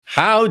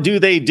How do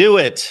they do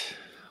it?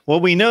 Well,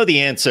 we know the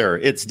answer.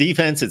 It's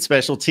defense, it's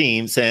special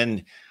teams.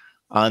 And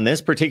on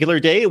this particular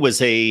day, it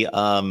was a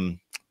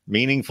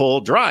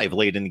meaningful drive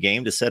late in the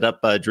game to set up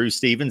Drew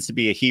Stevens to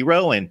be a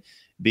hero and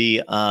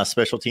be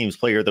special teams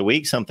player of the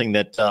week, something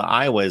that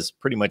Iowa has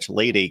pretty much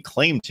laid a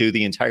claim to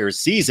the entire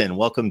season.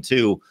 Welcome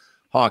to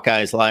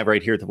Hawkeyes Live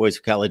right here at the Voice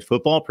of College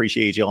Football.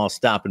 Appreciate you all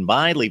stopping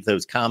by. Leave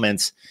those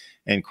comments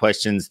and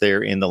questions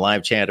there in the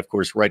live chat. Of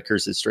course,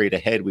 Rutgers is straight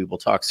ahead. We will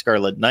talk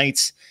Scarlet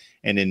Knights,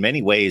 and in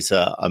many ways,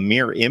 a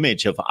mirror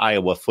image of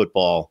Iowa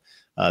football,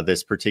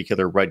 this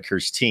particular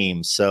Rutgers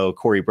team. So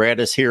Corey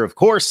Bradis here, of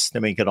course,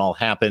 to make it all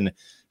happen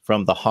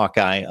from the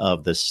Hawkeye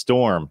of the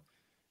Storm.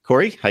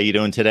 Corey, how you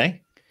doing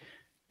today?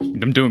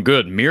 I'm doing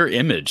good. Mirror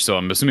image. So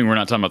I'm assuming we're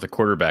not talking about the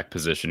quarterback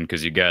position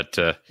because you got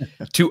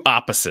two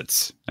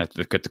opposites at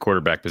the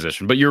quarterback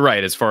position. But you're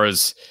right as far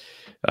as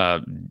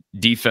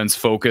defense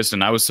focused,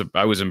 and I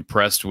was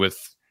impressed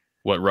with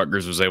what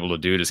Rutgers was able to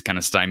do to kind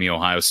of stymie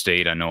Ohio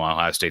State. I know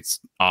Ohio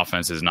State's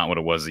offense is not what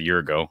it was a year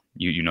ago.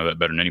 You know that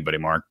better than anybody,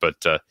 Mark.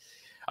 But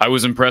I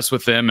was impressed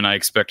with them, and I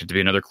expect it to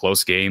be another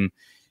close game.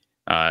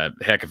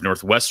 Heck, if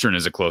Northwestern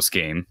is a close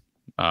game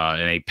in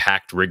a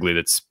packed Wrigley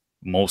that's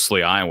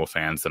mostly Iowa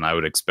fans, then I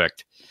would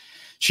expect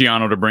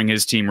Schiano to bring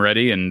his team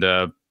ready. And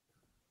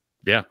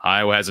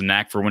Iowa has a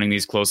knack for winning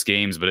these close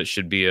games, but it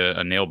should be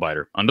a nail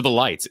biter under the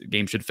lights. The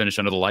game should finish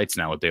under the lights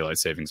now with daylight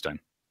savings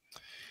time.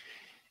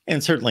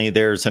 And certainly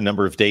there's a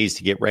number of days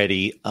to get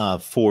ready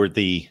for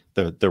the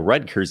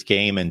Rutgers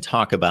game and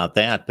talk about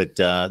that. But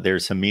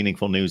there's some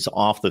meaningful news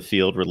off the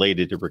field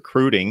related to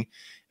recruiting.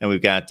 And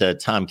we've got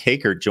Tom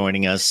Kakert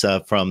joining us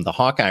from the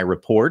Hawkeye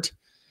Report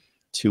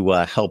to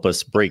help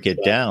us break it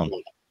down.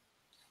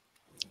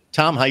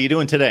 Tom, how you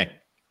doing today?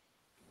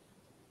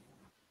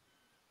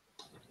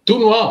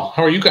 Doing well.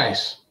 How are you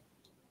guys?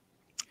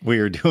 We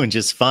are doing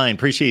just fine.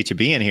 Appreciate you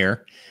being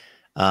here.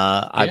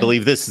 I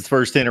believe this is the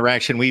first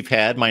interaction we've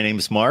had. My name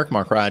is Mark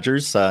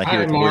RUTGERS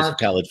here at the Voice of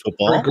College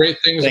Football. Heard great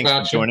things Thanks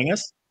about for joining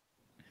us.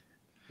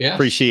 Yeah,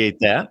 appreciate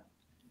that.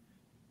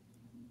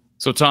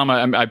 So, Tom,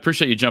 I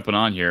appreciate you jumping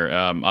on here.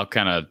 I'll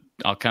kind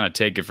of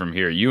take it from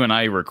here. You and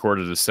I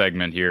recorded a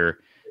segment here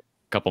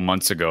a couple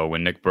months ago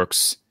when Nick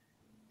Brooks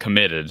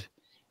committed,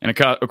 and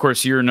of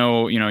course, you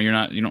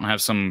don't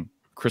have some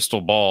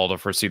crystal ball to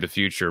foresee the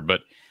future,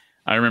 but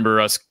I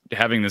remember us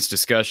having this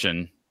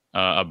discussion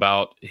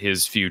about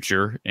his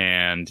future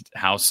and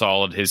how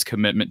solid his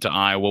commitment to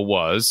Iowa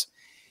was.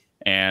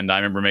 And I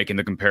remember making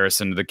the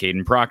comparison to the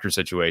Caden Proctor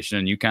situation.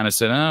 And you kind of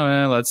said, oh,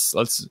 well,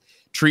 let's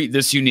treat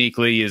this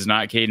uniquely. He is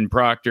not Caden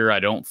Proctor.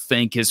 I don't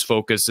think his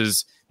focus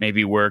is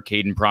maybe where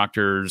Caden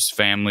Proctor's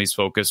family's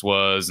focus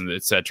was, and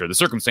et cetera. The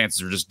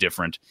circumstances are just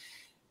different.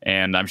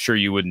 And I'm sure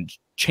you wouldn't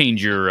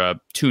change your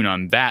tune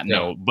on that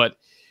note. But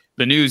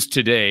the news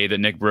today that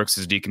Nick Brooks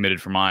is decommitted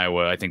from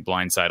Iowa, I think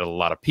blindsided a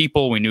lot of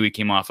people. We knew he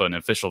came off an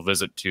official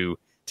visit to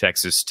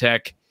Texas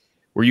Tech.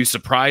 Were you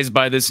surprised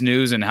by this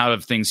news, and how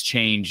have things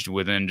changed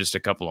within just a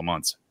couple of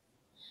months?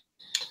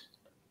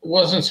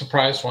 Wasn't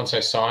surprised once I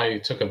saw he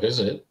took a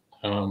visit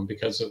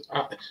because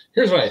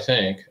here's what I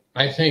think.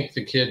 I think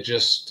the kid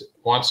just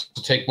wants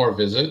to take more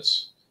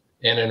visits,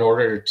 and in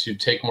order to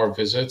take more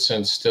visits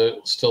and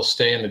still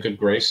stay in the good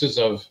graces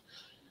of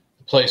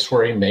the place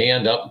where he may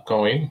end up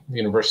going, the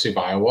University of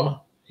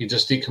Iowa, he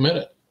just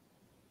decommitted.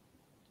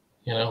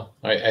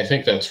 I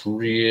think that's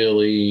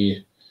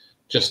really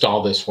just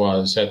all this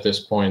was at this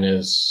point,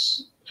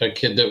 is a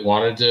kid that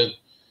wanted to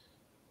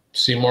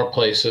see more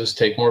places,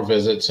 take more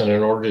visits, and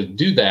in order to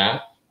do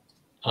that,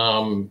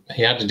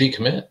 he had to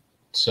decommit.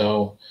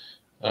 So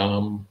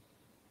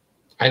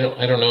I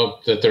don't know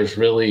that there's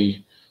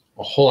really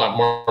a whole lot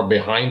more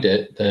behind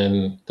it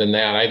than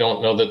that. I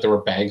don't know that there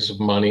were bags of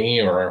money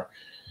or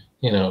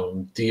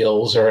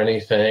deals or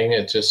anything.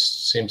 It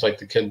just seems like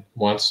the kid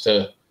wants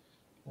to.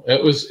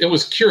 It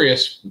was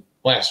curious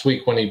last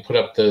week when he put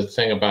up the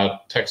thing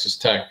about Texas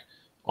Tech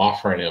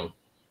offering him.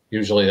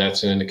 Usually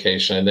that's an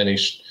indication. And then he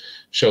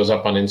shows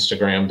up on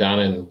Instagram down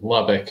in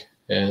Lubbock,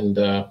 and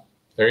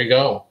there you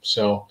go.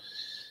 So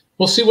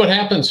we'll see what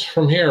happens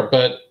from here.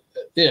 But,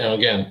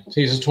 again,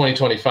 he's a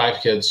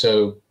 2025 kid,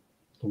 so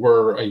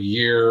we're a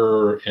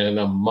year and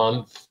a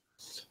month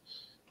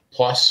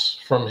plus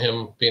from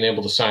him being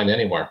able to sign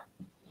anywhere.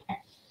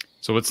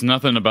 So it's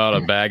nothing about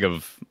a bag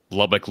of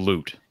Lubbock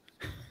loot.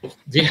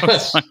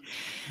 Yes. I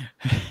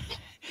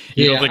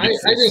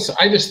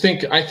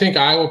think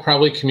Iowa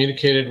probably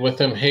communicated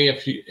with him, hey,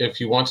 if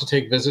you want to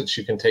take visits,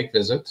 you can take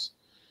visits,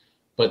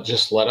 but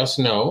just let us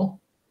know.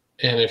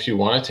 And if you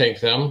want to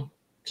take them,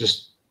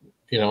 just,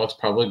 it's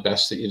probably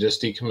best that you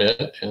just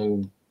decommit.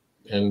 And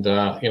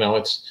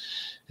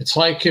it's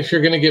like if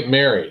you're going to get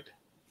married.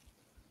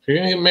 If you're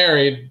going to get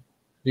married,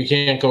 you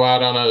can't go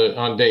out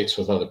on dates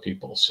with other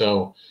people.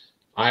 So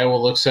Iowa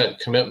looks at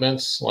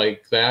commitments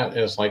like that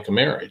as like a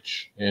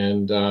marriage.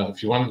 And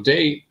if you want to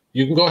date,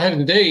 you can go ahead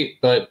and date,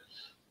 but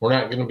we're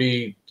not going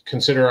to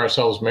consider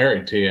ourselves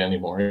married to you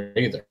anymore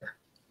either.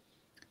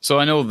 So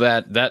I know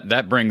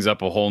that brings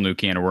up a whole new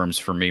can of worms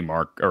for me,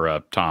 Mark,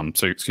 or Tom.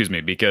 So excuse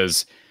me,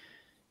 because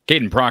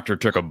Caden Proctor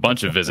took a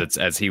bunch of visits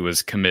as he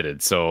was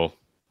committed. So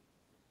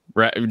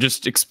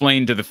just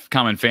explain to the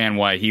common fan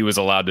why he was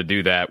allowed to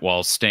do that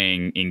while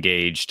staying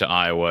engaged to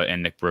Iowa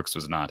and Nick Brooks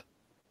was not.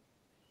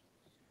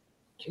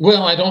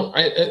 Well,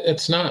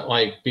 it's not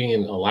like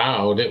being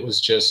allowed. It was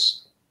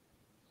just,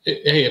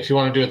 hey, if you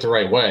want to do it the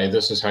right way,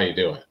 this is how you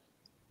do it.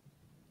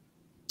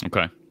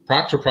 Okay.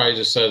 Proctor probably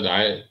just said,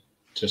 I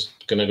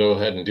just going to go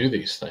ahead and do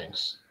these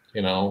things.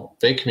 You know,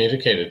 they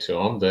communicated to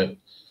him that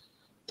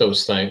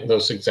those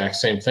exact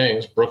same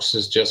things. Brooks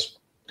is just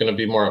going to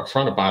be more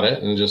upfront about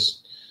it and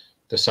just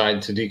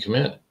decide to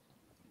decommit.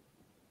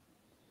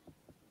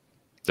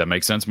 Does that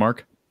make sense,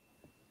 Mark?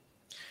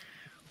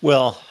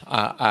 Well,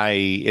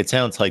 it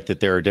sounds like that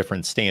there are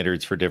different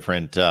standards for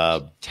different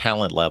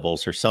talent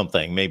levels or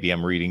something. Maybe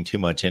I'm reading too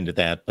much into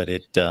that, but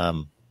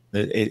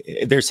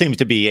there seems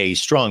to be a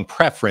strong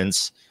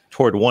preference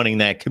toward wanting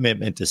that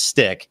commitment to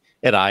stick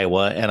at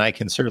Iowa, and I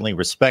can certainly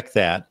respect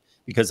that,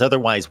 because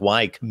otherwise,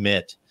 why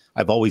commit?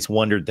 I've always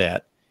wondered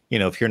that. You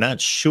know, if you're not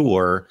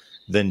sure,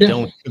 then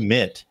don't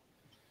commit.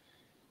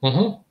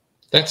 Mm-hmm.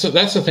 That's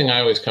the thing I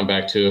always come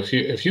back to.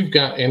 If you've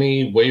got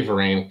any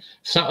wavering,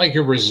 it's not like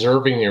you're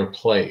reserving your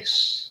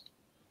place.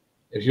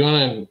 If you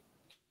want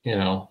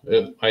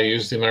to, I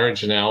use the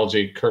marriage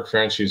analogy. Kirk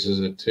Ferentz uses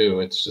it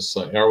too. It's just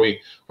like, are we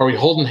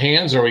holding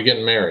hands or are we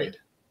getting married?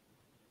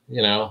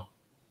 You know,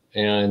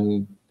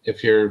 and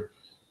if you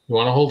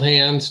want to hold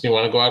hands and you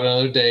want to go out on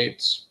other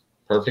dates,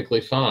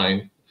 perfectly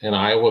fine. And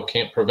Iowa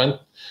can't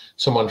prevent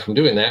someone from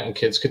doing that. And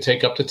kids could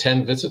take up to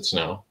 10 visits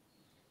now.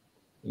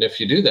 And if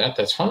you do that,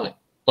 that's fine.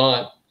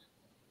 But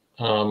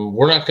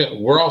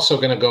we're also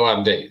going to go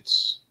on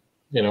dates.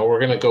 You know, we're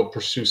going to go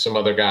pursue some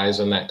other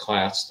guys in that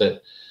class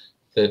that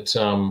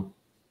now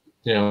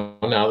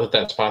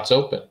that spot's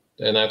open.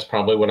 And that's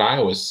probably what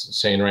Iowa's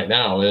saying right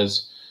now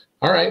is,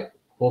 all right,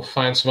 we'll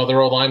find some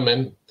other old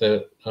linemen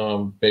that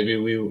maybe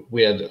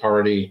we had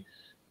already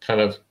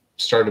kind of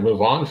started to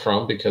move on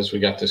from because we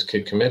got this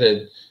kid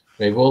committed.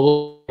 Maybe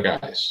we'll look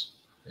at guys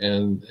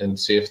and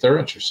see if they're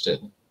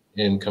interested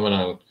in coming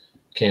on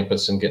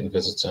campus and getting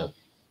visits in.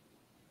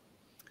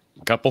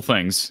 A couple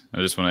things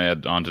I just want to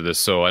add on to this.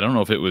 So I don't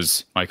know if it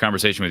was my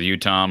conversation with you,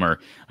 Tom, or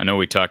I know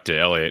we talked to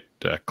Elliot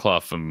Clough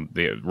from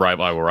the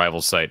Iowa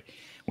Rivals site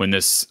when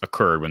this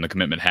occurred, when the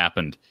commitment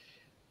happened.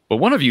 But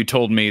one of you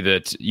told me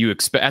that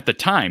at the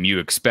time you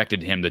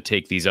expected him to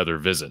take these other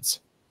visits.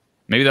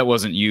 Maybe that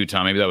wasn't you,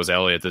 Tom. Maybe that was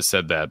Elliot that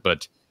said that.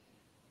 But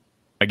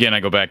again, I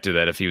go back to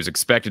that. If he was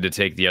expected to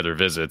take the other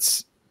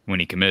visits when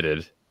he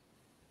committed,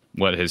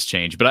 what has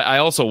changed? But I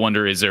also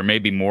wonder, is there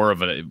maybe more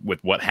of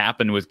with what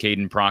happened with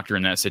Caden Proctor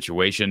in that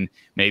situation,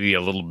 maybe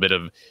a little bit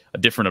of a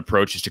different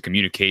approach to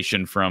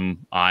communication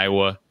from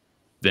Iowa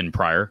than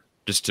prior,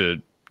 just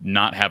to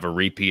not have a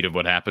repeat of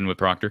what happened with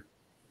Proctor?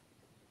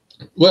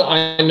 Well,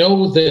 I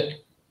know that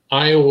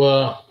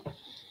Iowa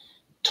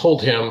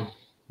told him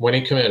when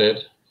he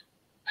committed,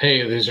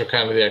 hey, these are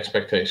kind of the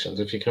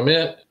expectations. If you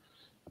commit,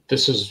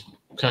 this is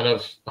kind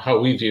of how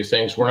we view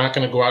things. We're not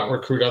going to go out and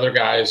recruit other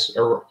guys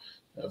or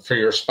for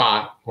your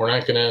spot. We're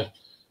not going to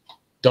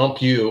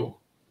dump you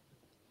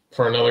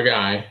for another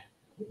guy.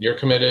 You're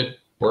committed.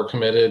 We're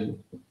committed.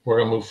 We're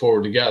going to move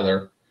forward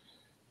together.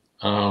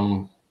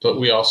 But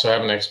we also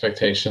have an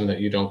expectation that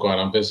you don't go out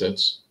on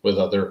visits with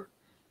other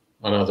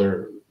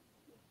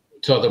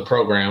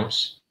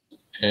programs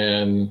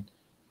and,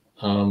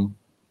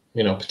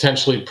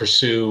 potentially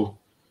pursue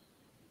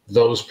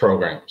those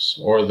programs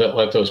or that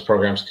let those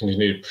programs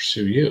continue to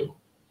pursue you.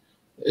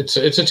 It's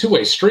a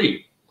two-way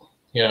street,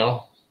 you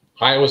know.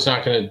 Iowa's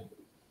not going to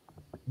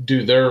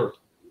do their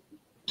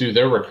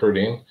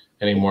recruiting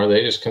anymore.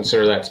 They just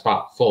consider that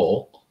spot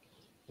full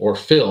or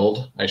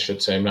filled, I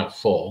should say, not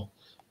full,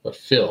 but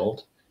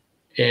filled.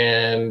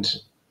 And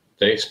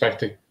they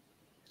expect the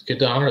kid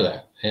to honor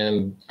that.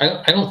 And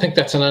I don't think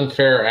that's an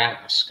unfair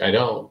ask. I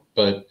don't,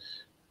 but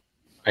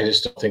I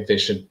just don't think they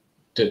should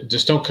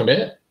just don't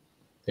commit,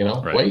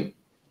 right. Wait.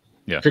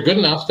 Yeah. If you're good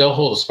enough, they'll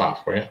hold a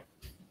spot for you.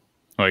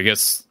 Well, I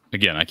guess,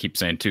 again, I keep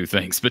saying two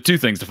things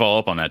to follow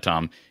up on that,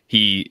 Tom.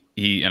 He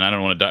and I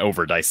don't want to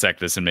over dissect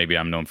this, and maybe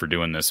I'm known for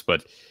doing this,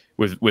 but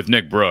with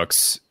Nick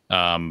Brooks,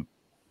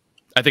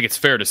 I think it's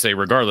fair to say,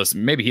 regardless,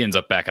 maybe he ends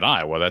up back at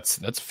Iowa.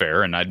 That's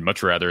fair, and I'd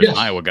much rather, as an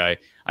Iowa guy,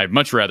 I'd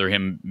much rather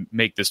him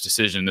make this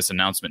decision, this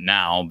announcement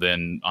now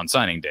than on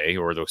signing day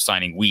or the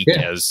signing week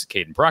as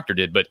Caden Proctor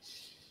did. But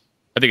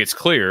I think it's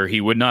clear he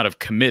would not have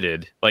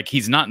committed. Like,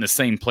 he's not in the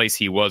same place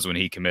he was when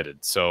he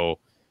committed. So,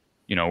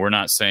 we're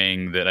not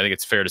saying that. I think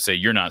it's fair to say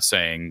you're not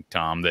saying,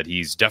 Tom, that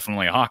he's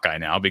definitely a Hawkeye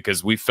now,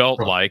 because we felt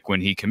like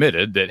when he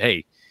committed that,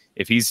 hey,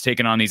 if he's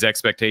taken on these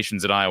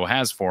expectations that Iowa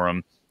has for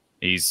him,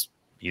 he's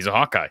a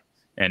Hawkeye.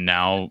 And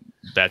now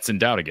that's in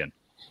doubt again.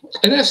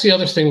 And that's the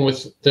other thing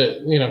with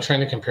trying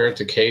to compare it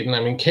to Caden.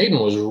 I mean,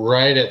 Caden was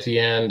right at the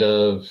end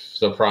of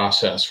the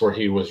process where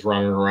he was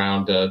running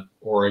around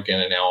Oregon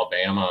and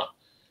Alabama.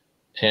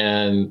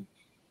 And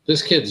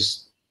this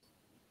kid's,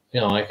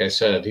 like I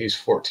said, he's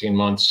 14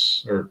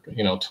 months or,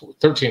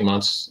 13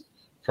 months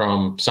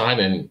from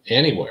signing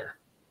anywhere.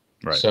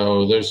 Right.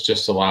 So there's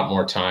just a lot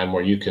more time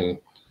where you can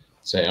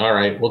say, all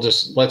right,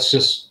 let's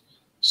just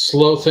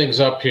slow things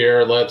up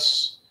here.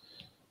 Let's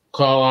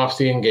call off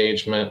the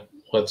engagement.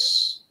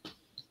 Let's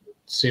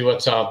see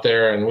what's out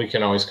there, and we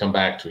can always come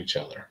back to each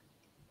other.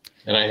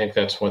 And I think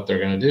that's what they're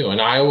going to do.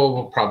 And Iowa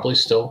will probably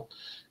still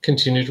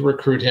continue to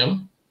recruit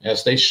him,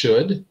 as they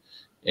should.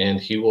 And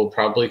he will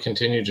probably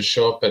continue to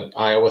show up at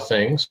Iowa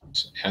things,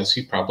 as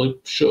he probably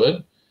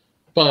should.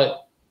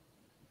 But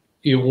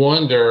you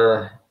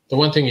wonder, the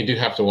one thing you do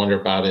have to wonder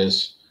about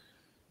is,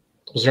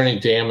 was there any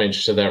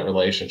damage to that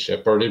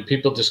relationship? Or do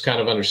people just kind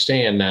of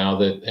understand now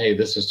that, hey,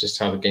 this is just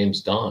how the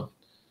game's done?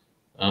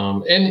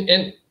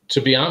 And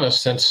to be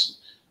honest, since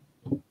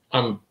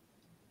I'm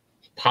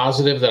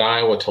positive that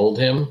Iowa told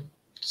him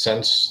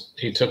since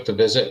he took the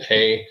visit,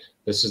 hey,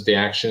 this is the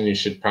action you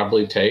should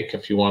probably take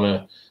if you want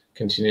to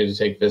continue to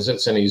take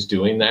visits, and he's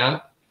doing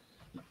that.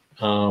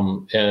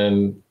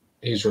 And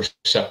he's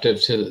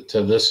receptive to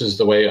this is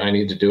the way I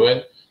need to do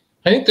it.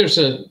 I think there's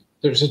a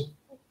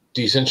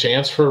decent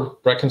chance for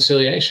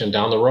reconciliation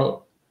down the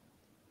road.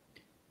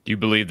 Do you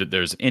believe that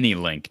there's any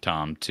link,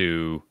 Tom,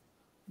 to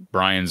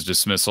Brian's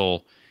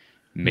dismissal,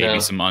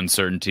 maybe some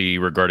uncertainty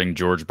regarding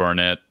George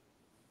Barnett,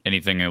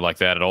 anything like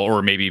that at all,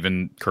 or maybe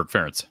even Kirk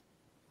Ferentz?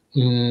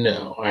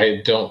 No,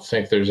 I don't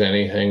think there's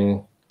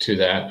anything to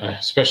that,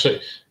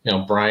 especially,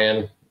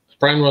 Brian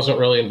wasn't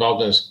really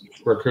involved in his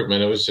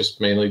recruitment. It was just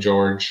mainly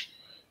George.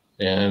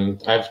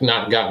 And I've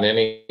not gotten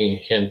any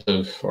hint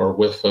of or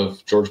whiff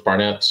of George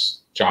Barnett's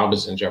job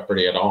is in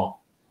jeopardy at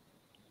all.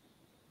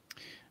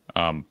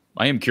 I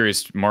am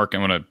curious, Mark, I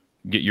want to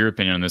get your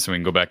opinion on this, and we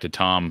can go back to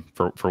Tom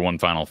for one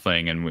final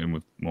thing. And we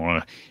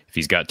want to, if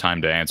he's got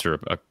time to answer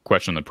a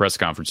question on the press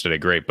conference today,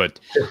 great. But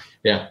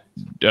yeah,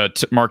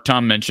 Mark,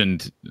 Tom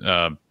mentioned,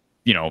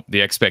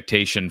 the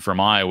expectation from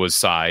Iowa's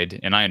side,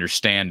 and I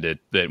understand it,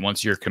 that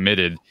once you're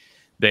committed,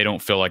 they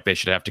don't feel like they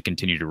should have to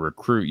continue to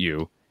recruit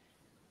you.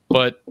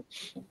 But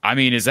I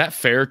mean, is that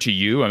fair to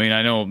you? I mean,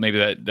 I know maybe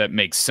that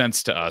makes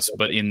sense to us,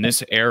 but in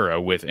this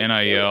era with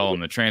NIL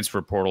and the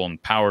transfer portal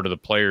and power to the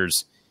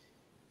players,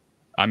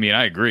 I mean,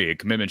 I agree. A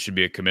commitment should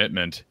be a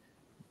commitment,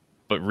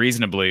 but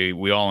reasonably,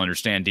 we all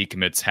understand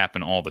decommits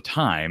happen all the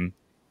time.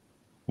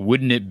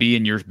 Wouldn't it be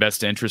in your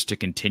best interest to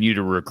continue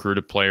to recruit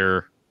a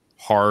player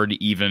hard,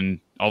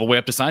 even all the way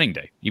up to signing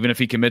day, even if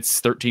he commits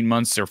 13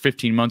 months or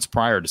 15 months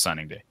prior to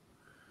signing day?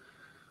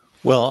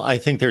 Well, I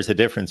think there's a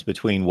difference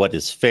between what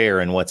is fair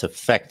and what's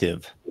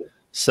effective.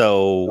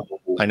 So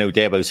I know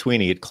Dabo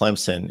Swinney at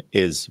Clemson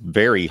is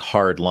very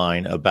hard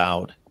line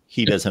about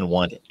he doesn't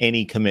want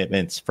any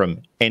commitments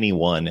from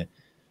anyone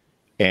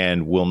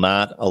and will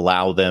not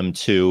allow them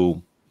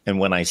to. And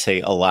when I say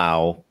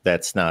allow,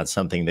 that's not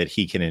something that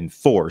he can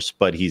enforce,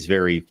 but he's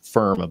very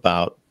firm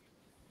about,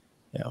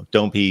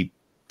 don't be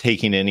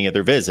taking any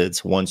other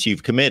visits once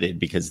you've committed,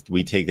 because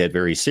we take that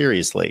very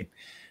seriously.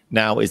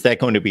 Now, is that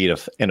going to be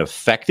an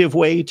effective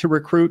way to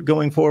recruit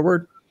going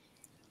forward?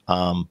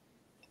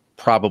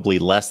 Probably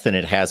less than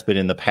it has been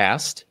in the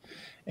past.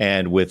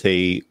 And with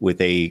a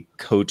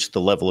coach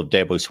the level of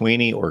Dabo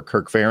Swinney or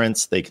Kirk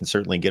Ferentz, they can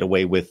certainly get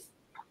away with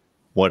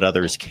what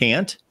others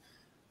can't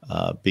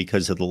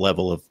because of the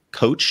level of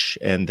coach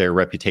and their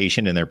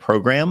reputation and their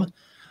program.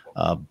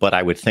 But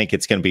I would think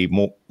it's going to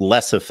be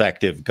less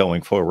effective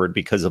going forward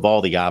because of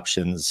all the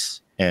options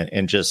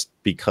and just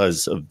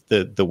because of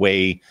the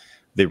way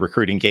the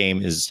recruiting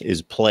game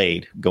is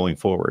played going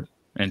forward.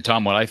 And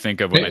Tom, what I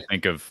think of when I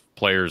think of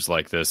players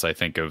like this, I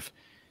think of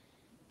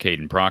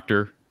Caden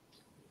Proctor,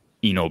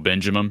 Eno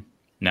Benjamin.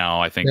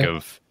 Now I think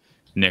of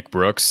Nick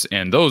Brooks,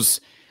 and those,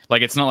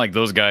 like, it's not like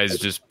those guys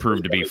just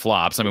proved to be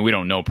flops. I mean, we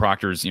don't know.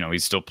 Proctor's,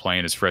 he's still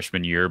playing his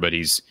freshman year, but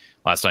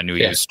last I knew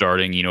he was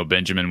starting. Eno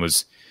Benjamin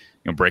was,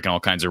 breaking all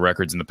kinds of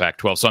records in the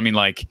Pac-12. So, I mean,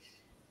 like,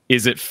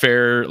 is it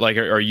fair? Like,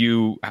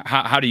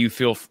 how do you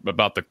feel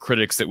about the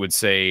critics that would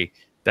say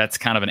that's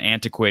kind of an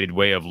antiquated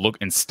way of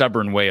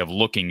stubborn way of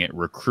looking at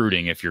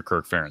recruiting if you're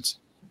Kirk Ferentz?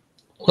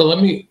 Well, let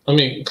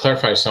me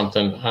clarify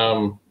something.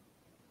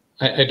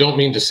 I don't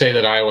mean to say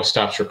that Iowa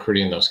stops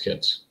recruiting those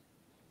kids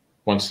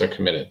once they're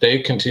committed. They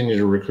continue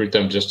to recruit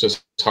them just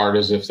as hard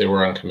as if they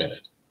were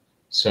uncommitted.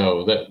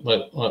 So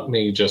let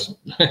me just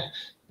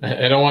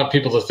I don't want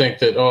people to think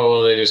that,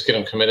 they just get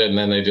them committed and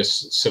then they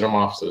just sit them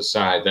off to the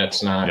side.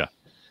 That's not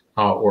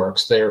how it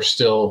works. They're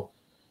still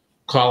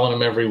calling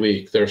them every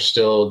week. They're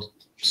still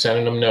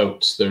sending them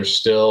notes. They're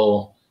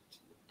still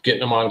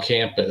getting them on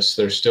campus.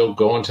 They're still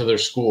going to their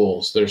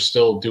schools. They're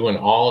still doing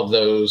all of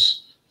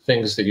those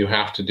things that you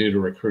have to do to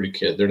recruit a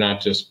kid. They're not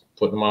just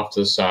putting them off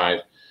to the side.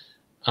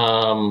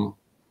 I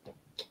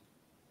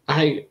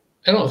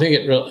don't think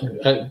it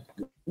really.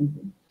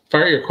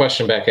 Fire your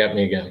question back at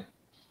me again.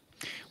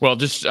 Well,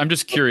 I'm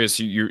just curious.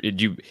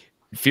 You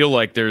feel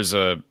like there's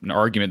an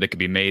argument that could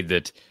be made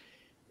that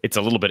it's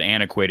a little bit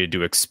antiquated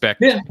to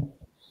expect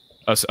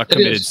a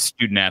committed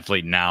student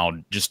athlete now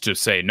just to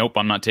say, nope,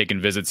 I'm not taking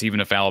visits, even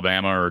if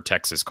Alabama or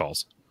Texas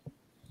calls.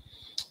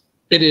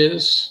 It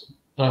is.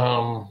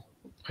 I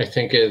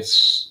think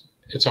it's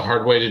a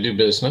hard way to do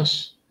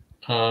business.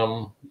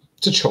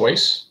 It's a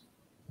choice.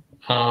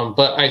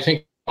 But I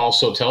think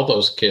also tell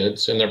those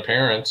kids and their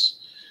parents,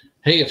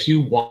 hey, if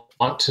you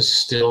want to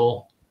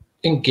still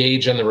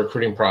engage in the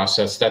recruiting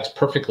process, that's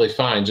perfectly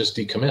fine. Just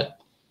decommit.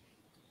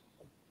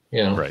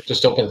 Right.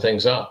 Just open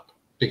things up.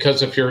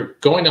 Because if you're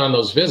going on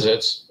those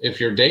visits, if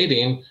you're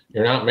dating,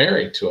 you're not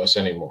married to us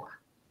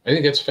anymore. I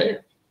think it's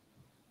fair.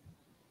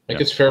 I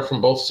think it's fair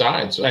from both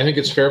sides. I think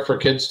it's fair for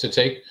kids to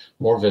take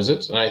more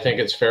visits, and I think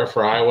it's fair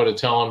for Iowa to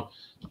tell them,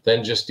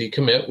 then just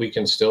decommit. We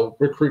can still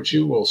recruit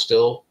you. We'll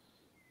still,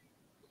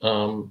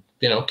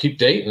 keep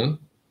dating.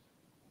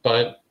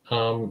 But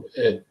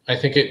I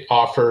think it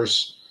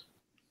offers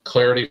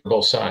clarity for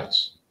both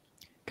sides.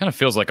 Kind of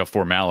feels like a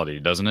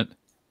formality, doesn't it?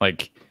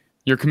 Like,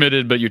 you're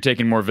committed, but you're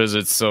taking more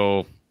visits.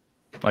 So,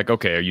 like,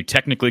 okay, are you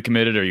technically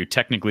committed? Are you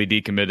technically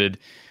decommitted?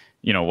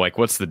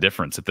 What's the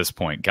difference at this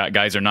point?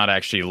 Guys are not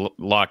actually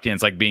locked in.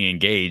 It's like being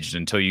engaged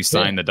until you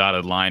sign the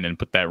dotted line and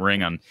put that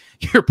ring on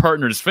your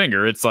partner's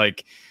finger. It's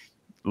like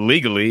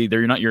legally,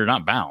 you're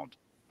not bound.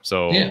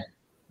 So,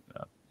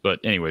 but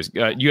anyways,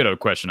 you had a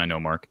question, I know,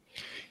 Mark.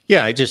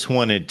 Yeah, I just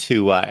wanted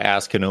to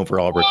ask an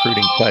overall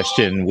recruiting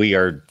question. We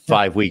are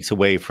 5 weeks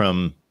away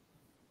from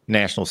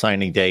National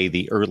Signing Day,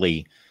 the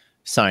early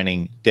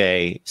signing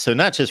day. So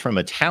not just from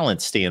a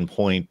talent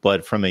standpoint,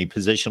 but from a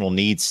positional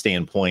needs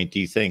standpoint, do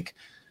you think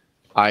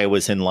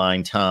Iowa's in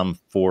line, Tom,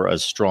 for a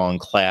strong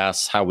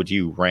class? How would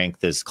you rank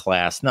this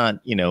class? Not,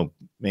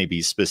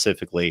 maybe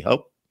specifically.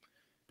 Oh,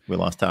 we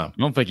lost Tom. I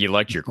don't think he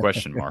liked your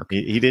question, Mark.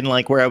 He didn't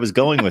like where I was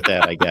going with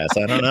that, I guess.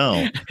 I don't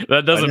know.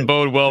 That doesn't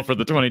bode well for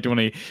the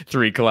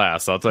 2023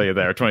 class. I'll tell you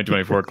that, or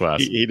 2024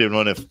 class. He didn't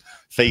want to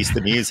face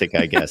the music,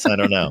 I guess. I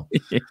don't know.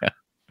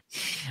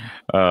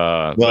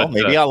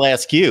 Maybe I'll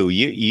ask you.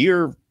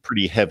 You're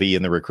pretty heavy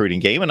in the recruiting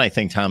game, and I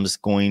think Tom's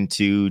going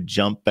to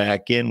jump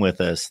back in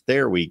with us.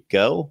 There we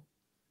go.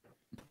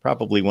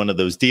 Probably one of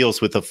those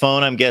deals with the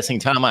phone, I'm guessing.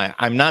 Tom,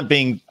 I'm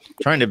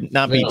trying to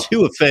not be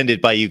too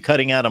offended by you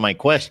cutting out of my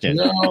question.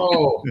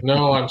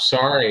 No, I'm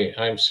sorry.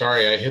 I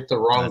hit the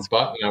wrong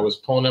button. I was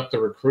pulling up the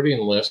recruiting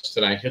list,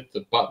 and I hit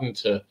the button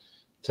to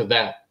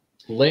that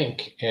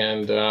link,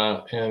 and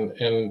I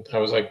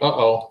was like,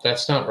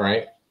 that's not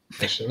right.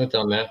 I shouldn't have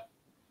done that.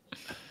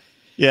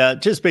 Yeah,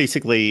 just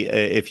basically,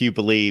 if you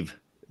believe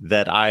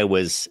that I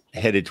was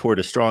headed toward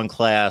a strong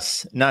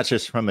class, not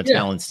just from a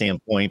talent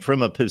standpoint,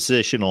 from a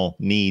positional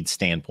need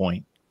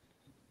standpoint.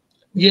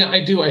 Yeah,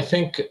 I do. I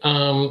think,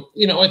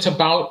 it's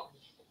about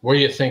where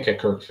you think a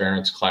Kirk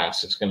Ferentz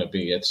class is going to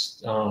be.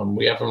 It's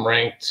we have them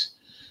ranked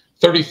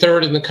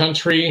 33rd in the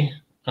country,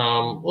 a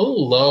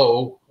little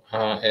low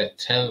at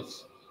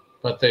 10th,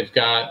 but they've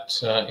got,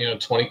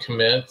 20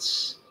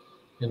 commits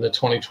in the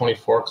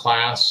 2024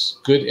 class.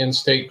 Good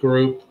in-state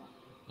group,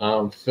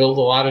 filled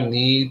a lot of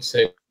needs.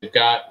 They've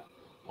got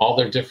all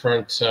their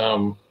different,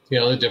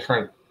 the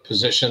different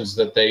positions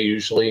that they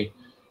usually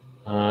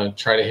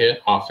try to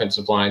hit: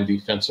 offensive line,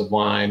 defensive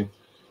line,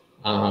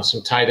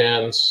 some tight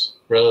ends.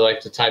 Really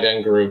like the tight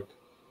end group.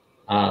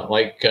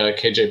 Like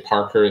KJ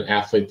Parker, an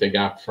athlete they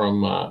got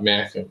from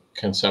Immaculate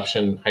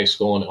Conception High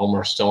School in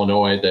Elmhurst,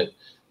 Illinois, that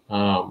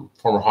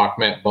former Hawk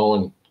Matt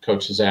Bowen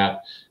coaches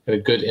at. Got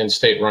a good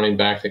in-state running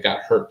back that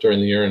got hurt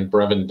during the year in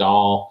Brevin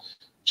Dahl.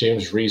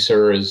 James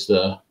Reeser is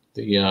the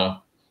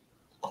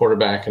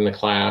quarterback in the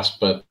class,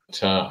 but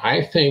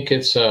I think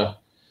it's a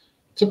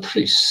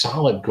pretty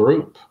solid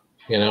group.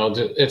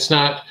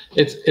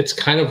 It's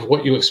kind of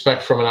what you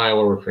expect from an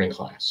Iowa recruiting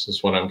class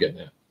is what I'm getting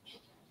at.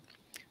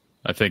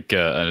 I think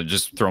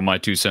just throw my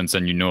 2 cents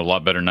in. A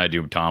lot better than I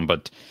do, Tom,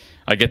 but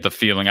I've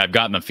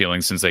gotten the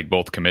feeling since they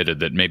both committed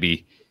that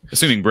maybe,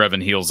 assuming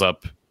Brevin heals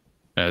up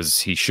as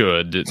he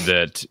should,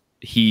 that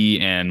he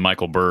and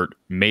Michael Burt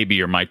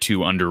maybe are my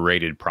two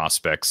underrated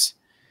prospects.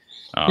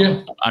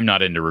 I'm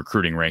not into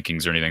recruiting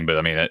rankings or anything, but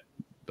I mean,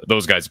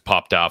 those guys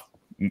popped off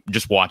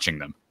just watching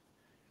them.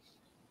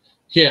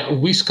 Yeah,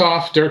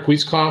 Derek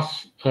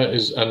Weiskoff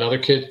is another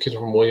kid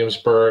from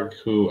Williamsburg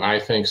who I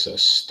think's a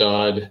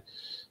stud.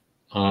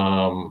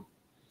 I'm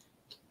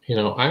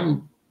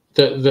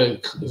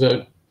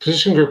the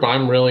position group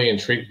I'm really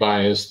intrigued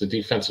by is the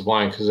defensive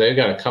line, because they've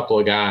got a couple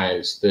of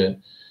guys that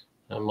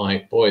I'm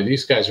like, boy,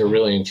 these guys are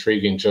really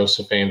intriguing.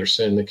 Joseph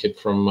Anderson, the kid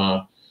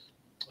from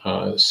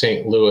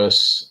St.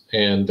 Louis,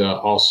 and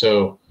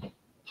also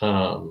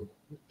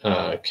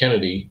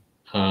Kennedy,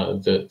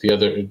 the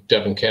other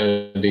Devin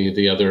Kennedy,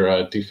 the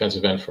other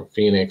defensive end from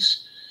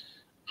Phoenix.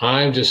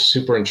 I'm just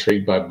super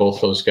intrigued by both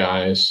those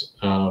guys,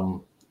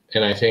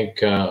 and I think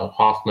Gavin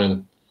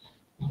Hoffman,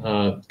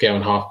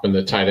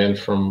 the tight end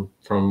from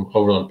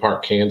Overland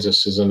Park,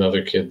 Kansas, is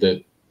another kid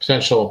that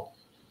potential,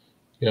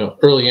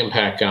 early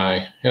impact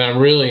guy. And I'm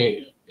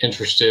really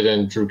interested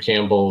in Drew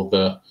Campbell,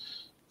 the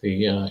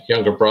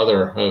younger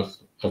brother of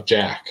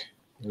Jack,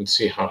 and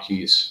see how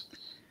he's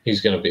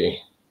going to be.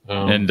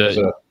 A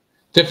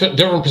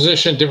different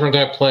position, different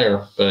type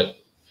player, but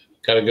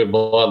got a good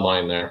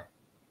bloodline there.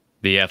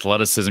 The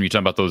athleticism, you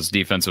talk about those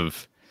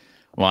defensive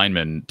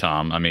linemen,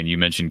 Tom. I mean, you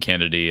mentioned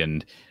Kennedy,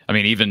 and I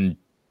mean even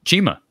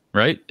Chima,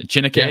 right?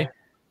 Chineke.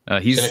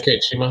 Chineke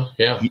Chima,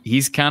 yeah.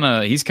 He's kind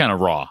of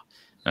raw.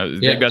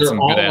 They've got some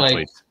good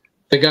athletes.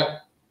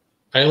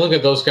 I look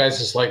at those guys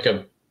as like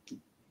a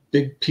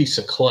big piece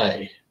of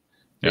clay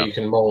that you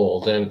can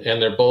mold, and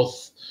they're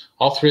both.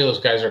 All three of those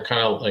guys are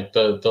kind of like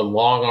the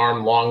long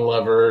arm, long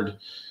levered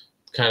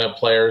kind of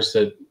players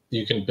that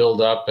you can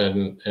build up,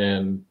 and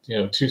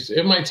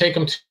it might take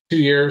them 2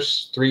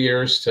 years, 3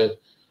 years to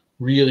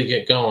really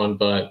get going,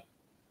 but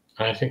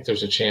I think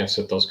there's a chance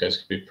that those guys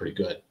could be pretty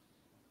good.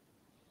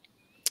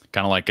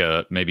 Kind of like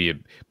a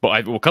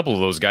couple of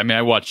those guys. I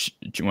mean,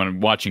 when I'm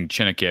watching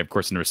Chineke, of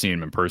course, I've never seen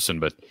him in person,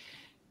 but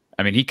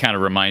I mean, he kind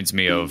of reminds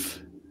me of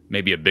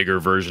maybe a bigger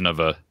version of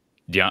a.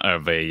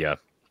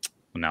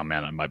 Now,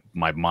 man,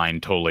 my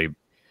mind totally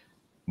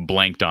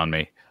blanked on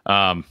me.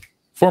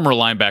 Former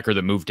linebacker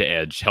that moved to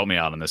edge. Help me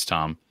out on this,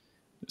 Tom.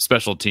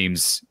 Special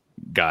teams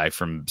guy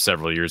from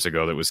several years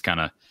ago that was kind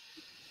of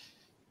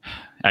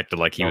acted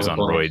like he was on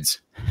roids.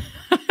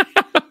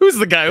 Who's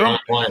the guy?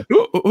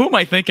 Who am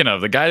I thinking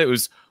of? The guy that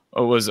was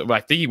I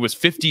think he was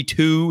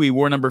 52. He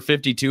wore number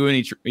 52,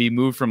 and he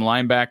moved from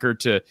linebacker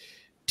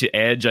to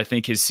edge, I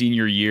think, his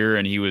senior year,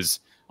 and he was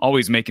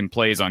always making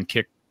plays on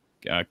kick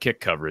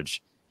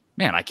coverage.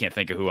 Man, I can't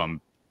think of who I'm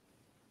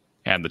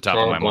at the top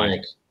of my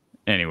mind.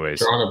 Anyways.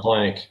 Drawing a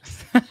blank.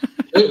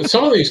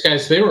 Some of these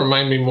guys, they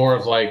remind me more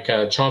of like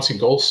Chauncey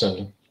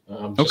Golson,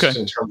 just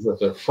in terms of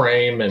their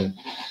frame and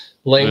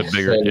length.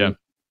 Bigger,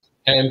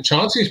 and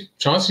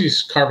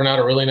Chauncey's carving out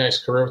a really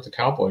nice career with the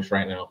Cowboys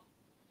right now.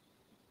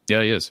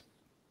 Yeah, he is.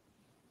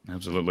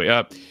 Absolutely.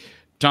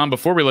 Tom,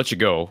 before we let you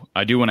go,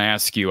 I do want to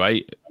ask you,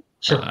 I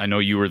know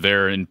you were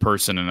there in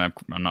person, and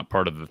I'm not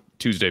part of the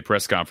Tuesday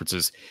press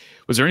conferences.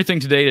 Was there anything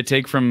today to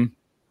take from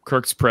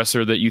Kirk's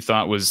presser that you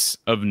thought was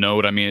of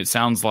note? I mean, it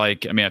sounds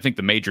like, I think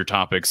the major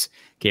topics,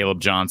 Caleb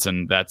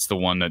Johnson, that's the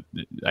one that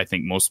I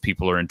think most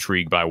people are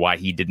intrigued by, why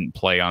he didn't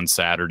play on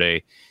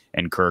Saturday.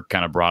 And Kirk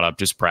kind of brought up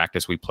just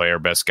practice. We play our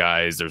best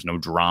guys. There's no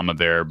drama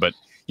there. But,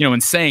 in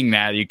saying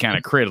that, you kind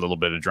of create a little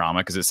bit of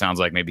drama because it sounds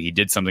like maybe he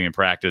did something in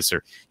practice,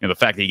 or, the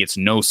fact that he gets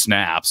no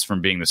snaps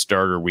from being the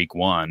starter week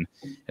 1.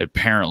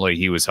 Apparently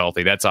he was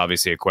healthy. That's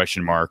obviously a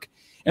question mark.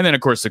 And then,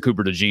 of course, the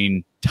Cooper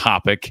DeJean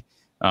topic.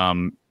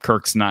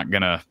 Kirk's not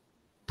going to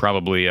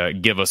probably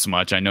give us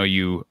much. I know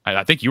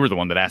I think you were the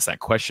one that asked that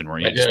question,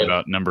 weren't you? Just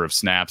about number of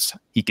snaps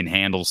he can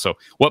handle. So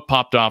what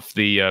popped off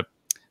the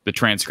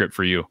transcript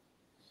for you?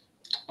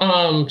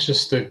 I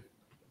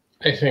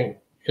think,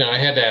 I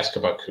had to ask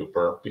about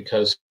Cooper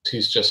because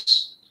he's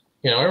just,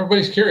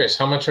 everybody's curious.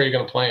 How much are you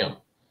going to play him?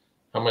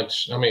 How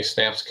many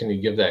snaps can you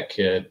give that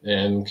kid?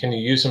 And can you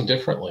use him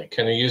differently?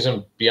 Can you use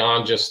him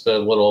beyond just the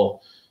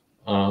little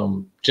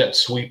jet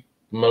sweep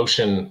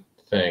motion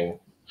thing?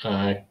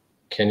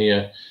 Can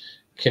you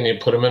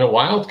put him in a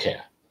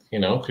wildcat?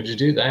 Could you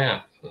do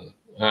that?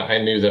 I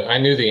knew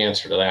the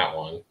answer to that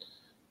one.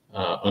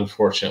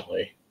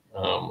 Unfortunately,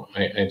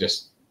 I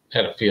just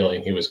had a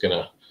feeling he was going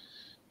to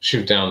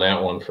shoot down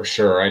that one for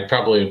sure. I'd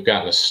probably have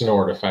gotten a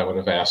snort if I would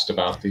have asked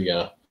about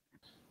the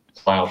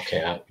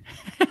wildcat.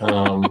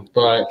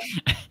 But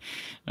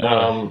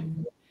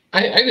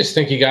I just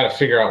think you got to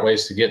figure out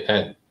ways to get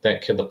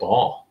that kid the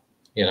ball,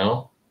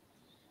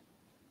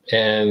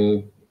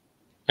 And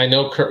I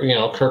know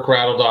Kirk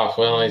rattled off,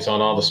 well, he's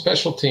on all the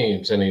special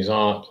teams and he's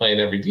on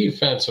playing every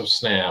defensive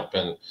snap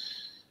and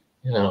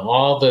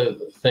all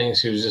the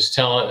things he was just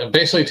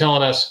basically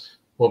telling us,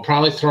 we'll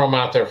probably throw him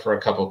out there for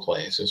a couple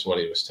plays is what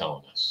he was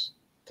telling us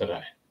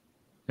today.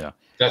 Yeah.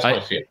 That's my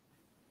feeling.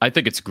 I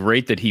think it's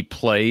great that he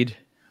played.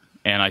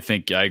 And I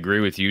think I agree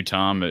with you,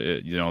 Tom.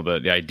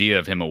 The idea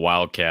of him a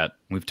Wildcat,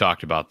 we've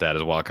talked about that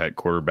as a Wildcat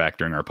quarterback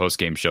during our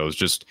post-game shows,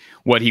 just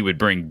what he would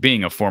bring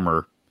being a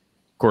former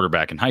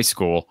quarterback in high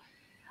school.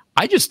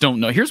 I just don't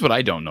know. Here's what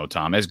I don't know,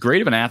 Tom. As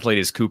great of an athlete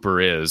as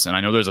Cooper is, and I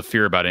know there's a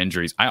fear about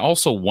injuries, I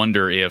also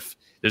wonder if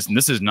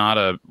this is not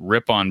a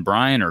rip on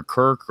Brian or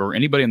Kirk or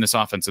anybody in this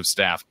offensive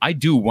staff. I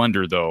do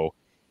wonder, though,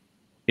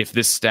 if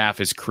this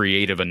staff is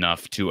creative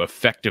enough to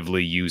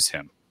effectively use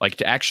him, like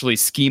to actually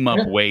scheme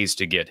up ways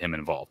to get him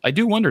involved. I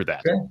do wonder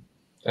that. Fair.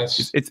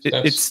 That's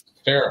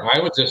fair. I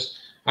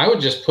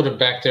would just put him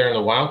back there in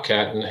the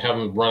Wildcat and have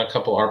him run a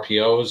couple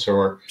RPOs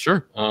or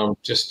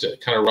just to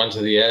kind of run to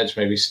the edge,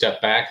 maybe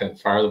step back and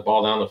fire the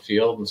ball down the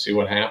field and see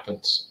what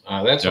happens.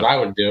 That's what I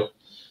would do.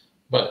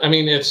 But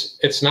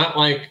it's not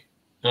like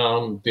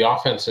the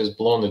offense is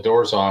blowing the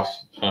doors off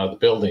the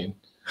building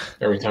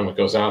every time it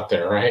goes out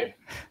there, right?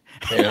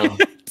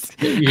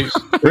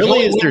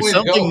 Really, is there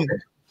something?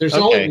 There's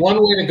only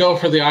one way to go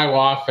for the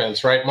Iowa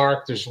offense, right,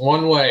 Mark? There's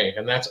one way,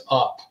 and that's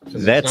up.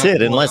 That's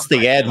it, unless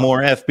they add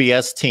more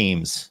FBS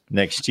teams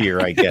next year,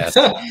 I guess.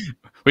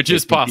 Which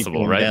is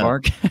possible, right,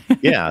 Mark?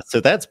 Yeah, so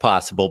that's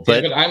possible.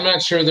 But I'm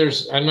not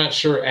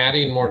sure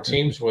adding more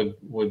teams would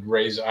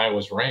raise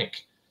Iowa's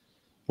rank.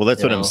 Well,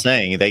 that's what I'm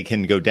saying. They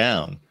can go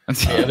down.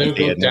 Yeah, they would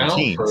go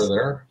down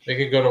further. They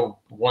could go to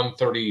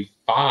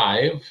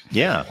 135.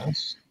 Yeah.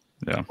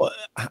 Well,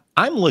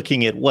 I'm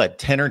looking at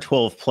 10 or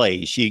 12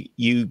 plays.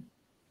 You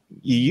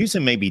use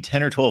him maybe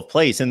 10 or 12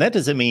 plays, and that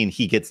doesn't mean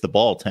he gets the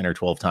ball 10 or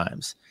 12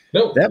 times.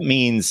 No. That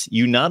means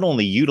you not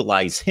only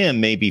utilize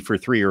him maybe for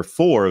 3 or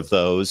 4 of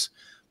those,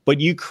 but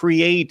you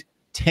create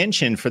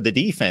tension for the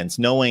defense,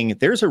 knowing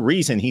there's a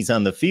reason he's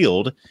on the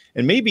field,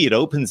 and maybe it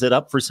opens it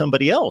up for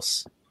somebody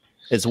else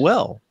as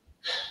well.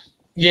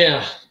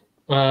 Yeah.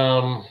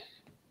 I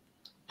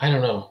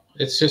don't know.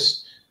 It's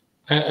just,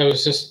 I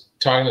was just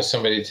talking to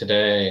somebody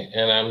today,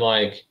 and I'm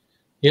like,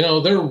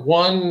 they're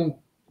one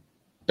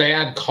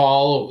bad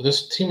call.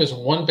 This team is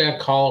one bad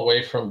call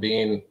away from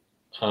being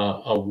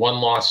a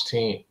one-loss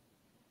team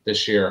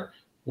this year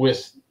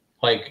with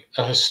like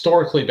a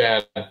historically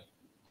bad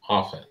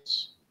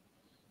offense.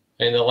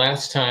 And the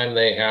last time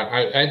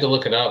I had to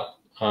look it up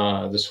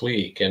this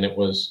week, and it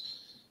was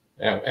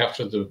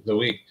after the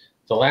week.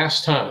 The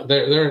last time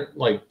they're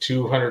like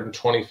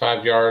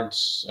 225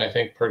 yards, I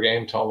think, per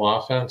game total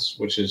offense,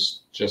 which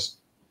is just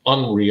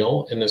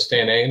unreal in this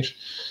day and age.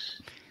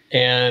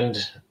 And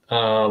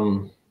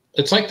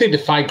it's like they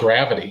defy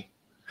gravity.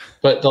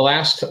 But the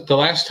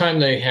last time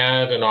they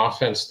had an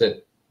offense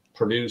that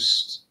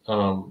produced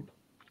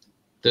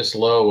this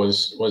low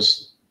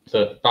was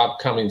the Bob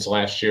Cummings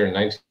last year in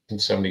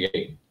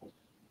 1978,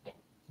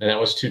 and that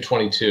was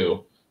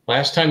 222.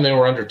 Last time they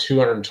were under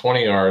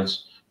 220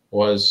 yards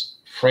was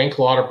Frank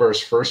Lauterburn's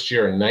first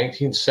year in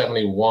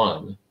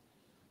 1971,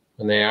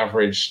 when they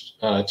averaged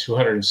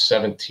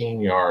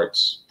 217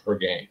 yards per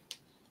game.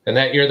 And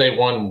that year they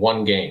won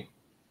one game.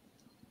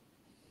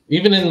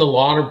 Even in the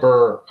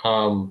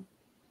Lauterburn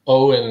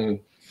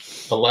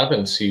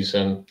 0-11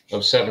 season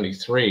of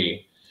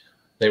 73,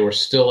 they were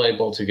still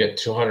able to get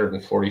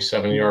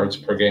 247 yards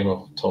per game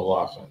of total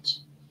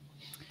offense.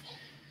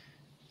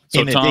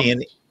 So Tom,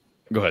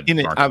 go ahead.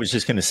 I was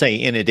just going to say,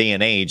 in a day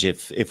and age,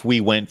 if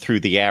we went through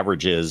the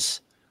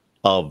averages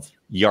of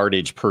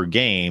yardage per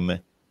game,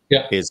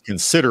 is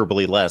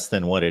considerably less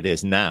than what it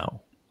is now.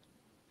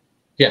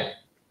 Yeah.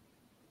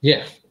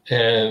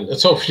 And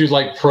so if you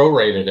like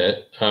prorated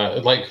it,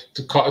 like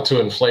to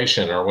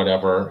inflation or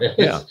whatever,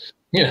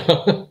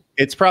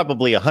 it's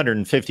probably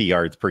 150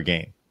 yards per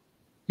game.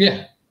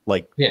 Yeah.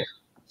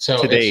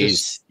 So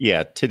today's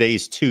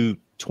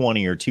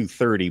 220 or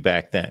 230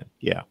 back then.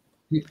 Yeah.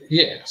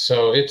 Yeah.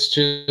 So it's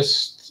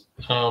just,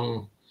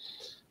 it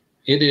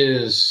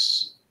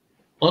is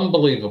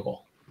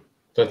unbelievable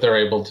that they're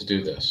able to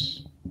do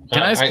this.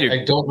 Can I ask you?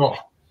 I don't know.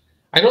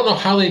 I don't know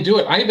how they do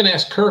it. I even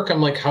asked Kirk,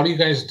 I'm like, how do you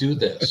guys do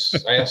this?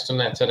 I asked him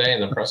that today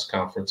in the press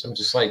conference. I'm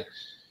just like,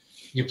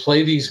 you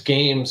play these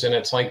games and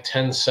it's like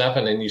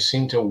 10-7 and you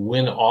seem to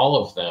win all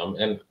of them.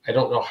 And I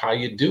don't know how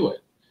you do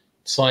it.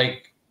 It's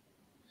like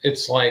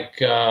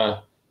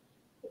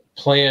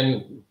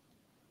playing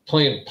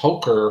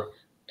poker,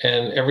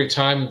 and every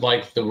time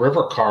like the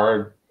river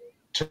card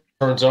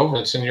turns over,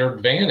 it's in your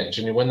advantage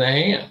and you win the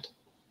hand.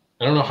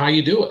 I don't know how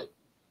you do it.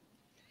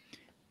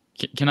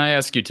 Can I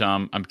ask you,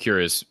 Tom? I'm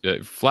curious.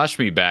 Flash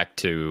me back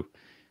to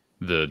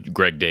the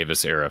Greg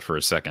Davis era for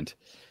a second.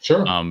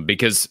 Sure.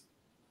 Because,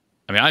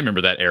 I mean, I remember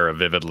that era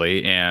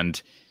vividly,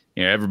 and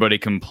everybody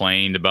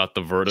complained about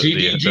the vertical.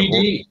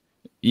 GD.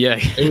 Yeah,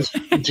 it was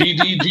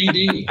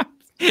GD.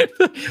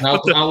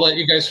 I'll let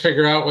you guys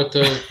figure out what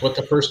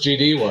the first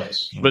GD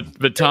was.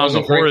 But Tom,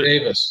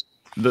 Davis.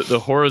 The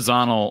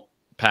horizontal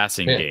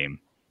passing game,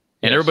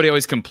 and everybody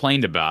always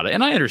complained about it,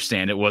 and I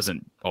understand it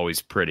wasn't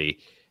always pretty.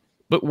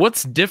 But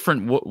what's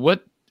different?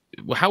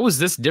 How is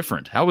this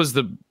different? How is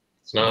the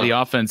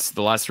offense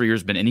the last 3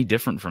 years been any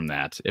different from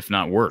that, if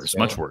not worse,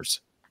 much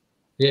worse?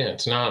 Yeah,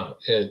 it's not.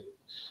 And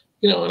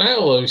I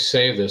always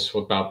say this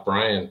about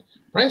Brian.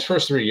 Brian's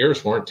first 3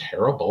 years weren't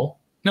terrible.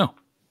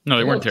 No,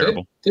 they weren't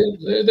terrible.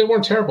 They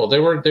weren't terrible. They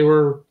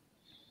were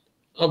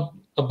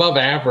above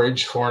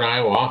average for an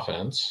Iowa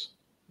offense,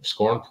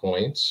 scoring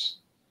points.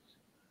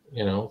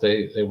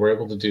 They were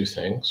able to do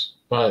things,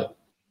 but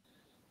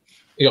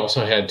he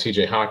also had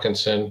T.J.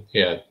 Hawkinson. He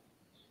had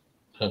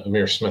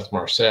Amir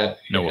Smith-Marset.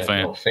 Noah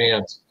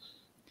Fant.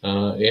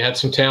 He had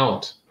some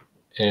talent.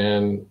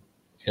 And,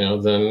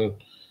 then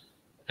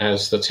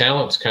as the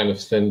talent's kind of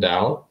thinned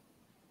out,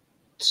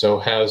 so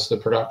has the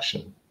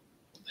production.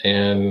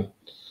 And,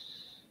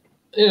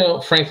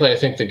 frankly, I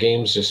think the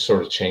game's just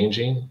sort of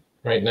changing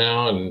right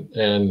now.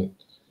 And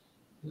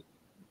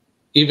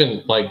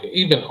even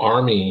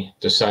Army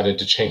decided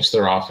to change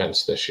their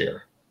offense this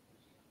year.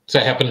 So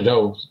I happen to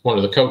know one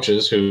of the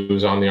coaches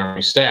who's on the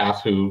Army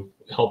staff who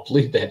helped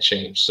lead that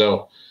change.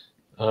 So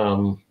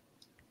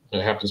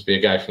it happens to be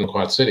a guy from the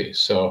Quad Cities.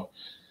 So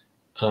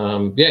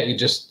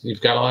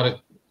you've got a lot of.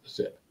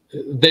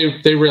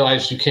 They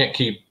realize you can't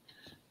keep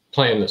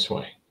playing this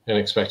way and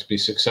expect to be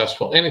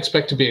successful and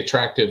expect to be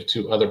attractive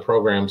to other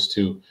programs.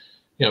 To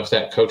if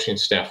that coaching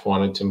staff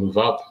wanted to move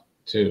up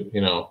to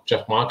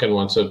Jeff Monken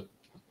wants a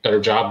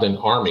better job than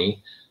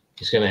Army,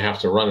 he's going to have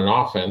to run an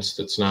offense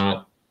that's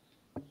not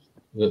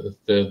the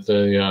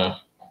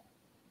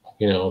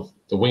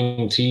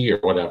wing T or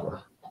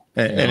whatever.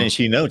 And as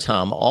you know,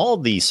 Tom, all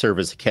these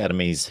service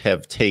academies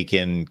have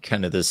taken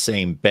kind of the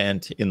same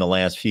bent in the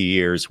last few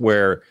years,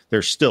 where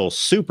they're still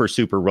super,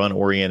 super run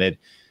oriented,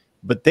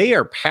 but they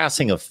are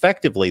passing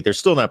effectively. They're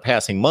still not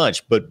passing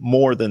much, but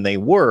more than they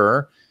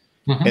were.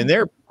 Mm-hmm. And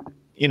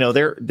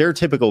their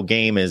typical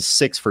game is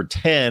 6 for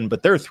 10,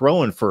 but they're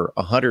throwing for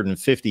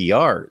 150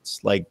 yards.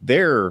 Like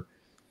they're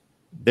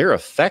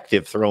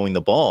effective throwing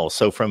the ball.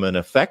 So from an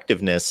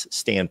effectiveness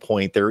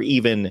standpoint, they're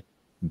even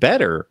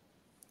better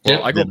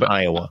than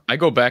Iowa. I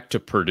go back to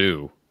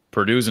Purdue.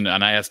 Purdue's, and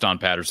I asked Don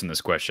Patterson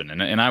this question,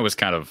 and I was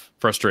kind of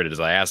frustrated as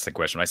I asked the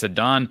question. I said,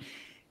 Don,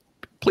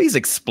 please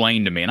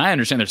explain to me, and I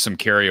understand there's some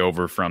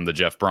carryover from the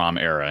Jeff Brom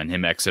era and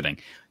him exiting.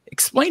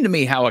 Explain to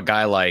me how a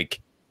guy like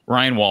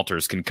Ryan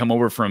Walters can come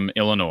over from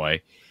Illinois.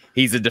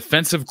 He's a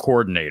defensive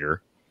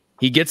coordinator.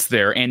 He gets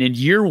there, and in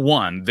year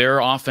one, their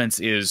offense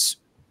is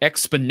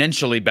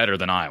exponentially better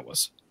than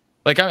Iowa's.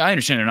 Like, I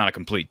understand they're not a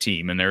complete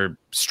team, and they're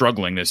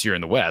struggling this year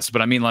in the West,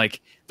 but I mean, like,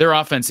 their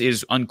offense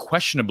is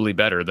unquestionably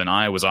better than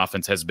Iowa's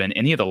offense has been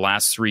any of the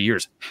last 3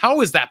 years.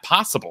 How is that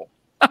possible?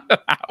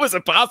 How is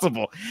it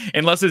possible?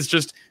 Unless it's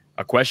just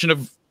a question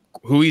of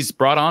who he's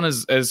brought on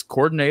as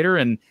coordinator.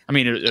 And I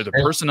mean, are the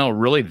personnel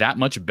really that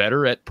much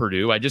better at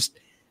Purdue?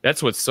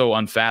 That's what's so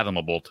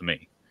unfathomable to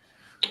me.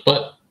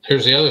 But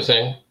here's the other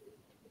thing.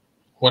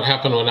 What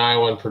happened when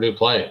Iowa and Purdue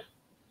played?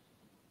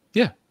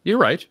 Yeah, you're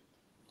right.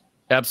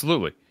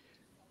 Absolutely.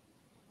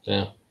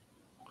 Yeah.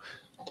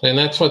 And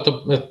that's what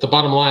the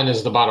bottom line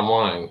is, the bottom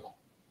line.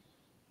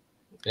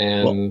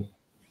 And,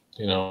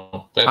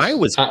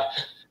 that's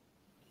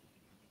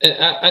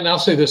and I'll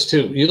say this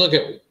too. You look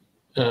at,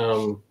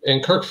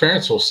 and Kirk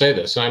Ferentz will say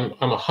this. I'm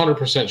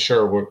 100%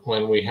 sure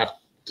when we have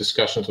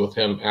discussions with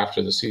him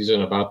after the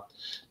season about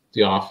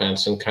the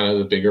offense and kind of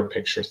the bigger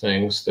picture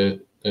things that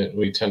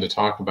we tend to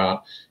talk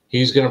about,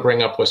 he's going to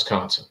bring up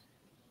Wisconsin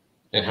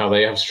and how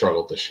they have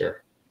struggled this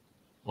year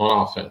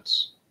on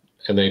offense.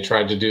 And they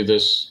tried to do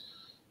this,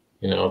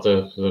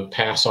 the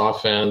pass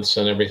offense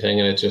and everything,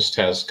 and it just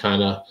has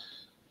kind of,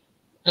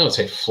 I don't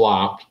say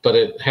flopped, but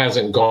it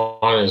hasn't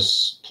gone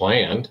as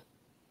planned.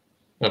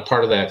 Now,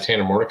 part of that,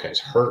 Tanner Mordecai's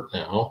hurt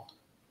now,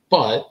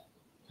 but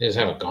his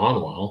haven't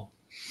gone well.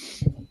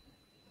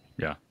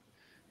 Yeah.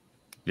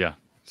 Yeah.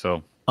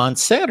 So on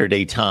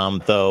Saturday,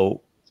 Tom,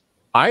 though,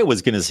 I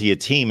was going to see a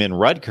team in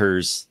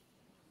Rutgers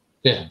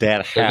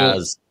that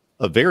has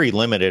a very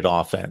limited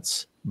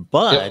offense,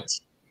 but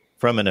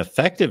from an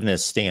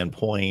effectiveness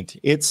standpoint,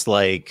 it's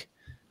like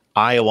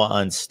Iowa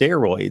on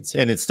steroids,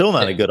 and it's still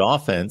not a good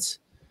offense.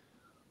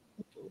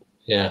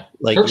 Yeah.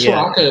 Kirk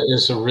Soraka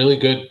is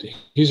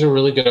he's a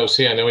really good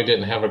OC. I know he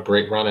didn't have a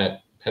great run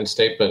at Penn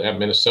State, but at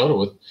Minnesota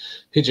with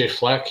PJ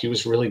Fleck, he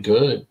was really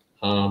good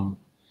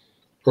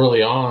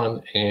early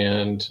on,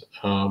 and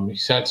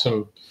he's had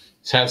some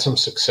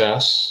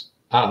success.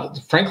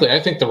 Frankly, I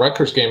think the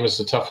Rutgers game is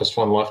the toughest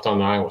one left on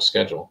the Iowa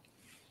schedule,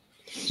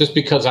 just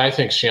because I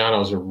think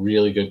Schiano is a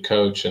really good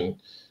coach, and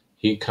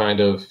he's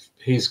kind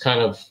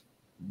of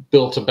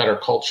built a better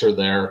culture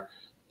there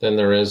than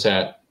there is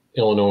at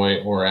Illinois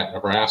or at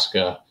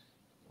Nebraska,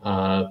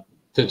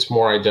 that's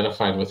more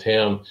identified with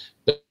him.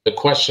 The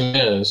question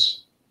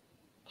is,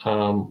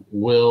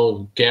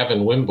 will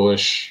Gavin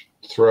Wimbush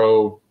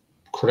throw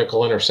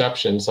critical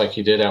interceptions like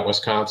he did at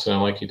Wisconsin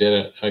and like he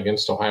did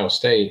against Ohio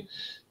State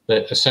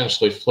that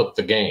essentially flip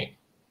the game?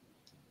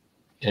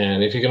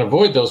 And if you can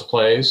avoid those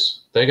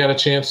plays, they got a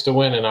chance to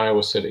win in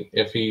Iowa City.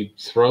 If he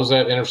throws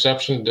that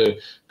interception to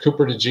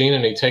Cooper DeJean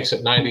and he takes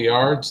it 90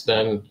 yards,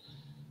 then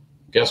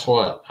guess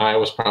what?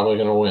 Iowa's probably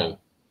going to win.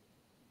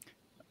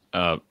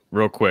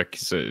 Real quick,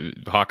 so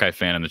Hawkeye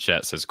fan in the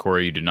chat says,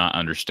 Corey, you do not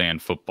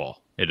understand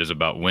football. It is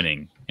about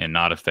winning and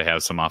not if they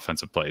have some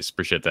offensive plays.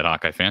 Appreciate that,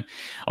 Hawkeye fan.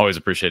 Always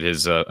appreciate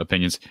his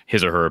opinions,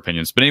 his or her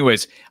opinions. But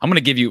anyways, I'm going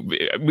to give you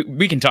 –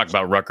 we can talk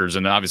about Rutgers,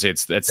 and obviously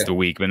that's the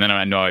week. And then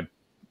I know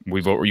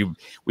we've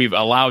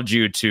allowed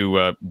you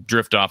to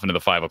drift off into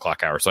the 5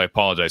 o'clock hour, so I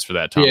apologize for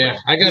that, Tom. Yeah,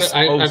 I've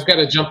got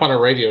to jump on a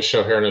radio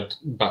show here in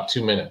about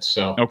 2 minutes.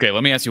 So okay,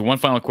 let me ask you one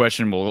final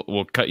question.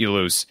 We'll cut you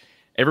loose.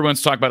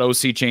 Everyone's talking about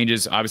OC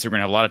changes. Obviously, we're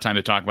going to have a lot of time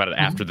to talk about it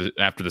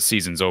after the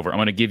season's over. I'm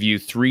going to give you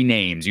 3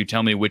 names. You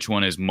tell me which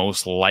one is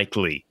most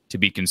likely to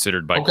be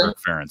considered by Kirk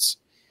Ferentz.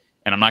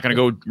 And I'm not going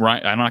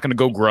to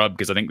go Grubb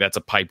because I think that's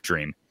a pipe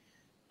dream.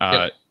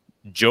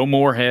 Joe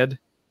Moorhead,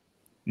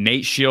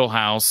 Nate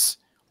Schillhouse,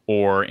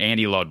 or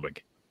Andy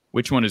Ludwig.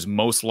 Which one is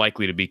most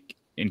likely to be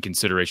in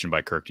consideration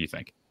by Kirk, do you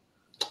think?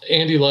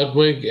 Andy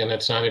Ludwig, and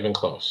it's not even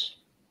close.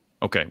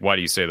 Okay, why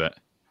do you say that?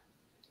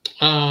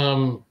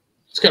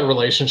 It's got a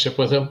relationship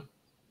with him.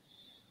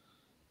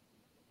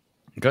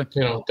 Okay.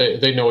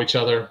 They know each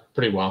other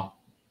pretty well.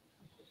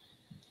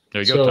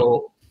 There you go.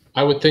 So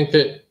I would think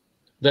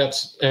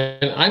that's,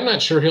 and I'm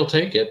not sure he'll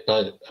take it,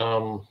 but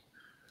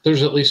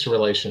there's at least a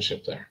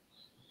relationship there.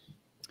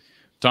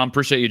 Tom,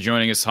 appreciate you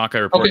joining us,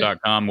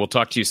 HawkeyeReport.com. We'll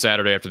talk to you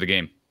Saturday after the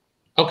game.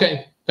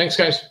 Okay. Thanks,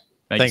 guys.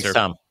 Thanks, sir.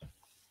 Tom.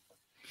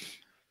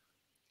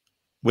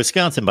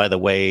 Wisconsin, by the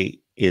way,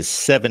 is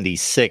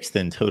 76th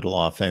in total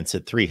offense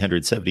at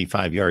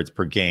 375 yards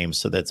per game.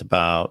 So that's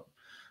about,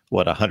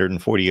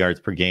 140 yards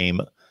per game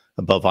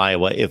above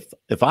Iowa.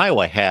 If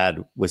Iowa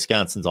had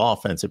Wisconsin's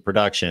offensive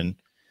production,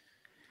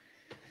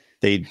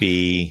 they'd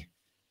be,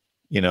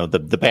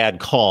 the bad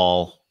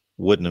call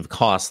wouldn't have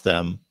cost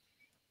them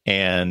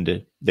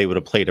and they would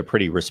have played a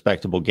pretty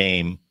respectable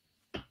game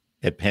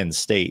at Penn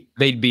State.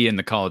 They'd be in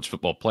the college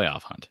football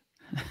playoff hunt.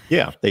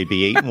 Yeah, they'd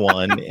be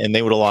 8-1, and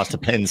they would have lost to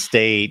Penn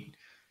State,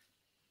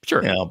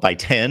 sure, by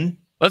 10.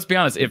 Let's be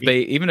honest.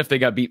 Even if they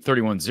got beat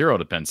 31-0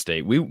 to Penn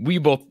State, we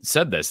both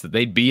said this, that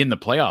they'd be in the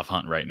playoff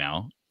hunt right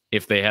now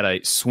if they had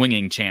a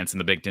swinging chance in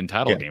the Big Ten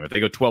title game. If they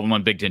go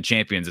 12-1 Big Ten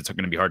champions, it's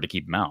going to be hard to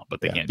keep them out, but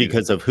they can't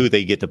because of who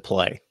they get to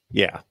play.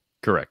 Yeah,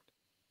 correct.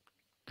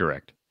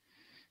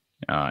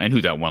 And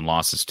who that one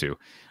losses to.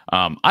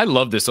 I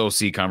love this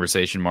OC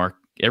conversation, Mark.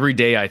 Every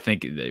day I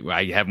think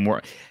I have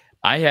more.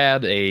 I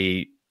had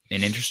an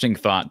interesting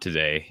thought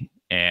today,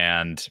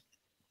 and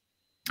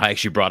I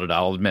actually brought it.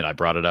 I'll admit I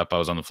brought it up. I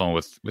was on the phone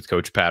with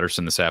Coach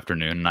Patterson this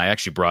afternoon, and I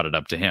actually brought it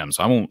up to him.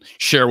 So I won't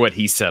share what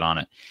he said on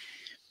it.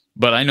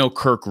 But I know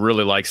Kirk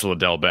really likes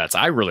Liddell Betts.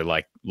 I really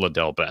like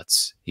Liddell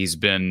Betts. He's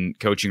been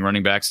coaching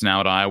running backs now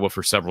at Iowa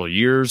for several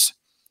years.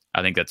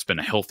 I think that's been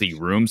a healthy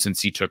room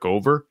since he took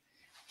over.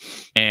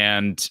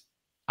 And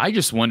I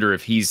just wonder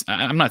if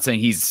I'm not saying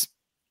he's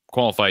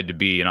qualified to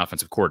be an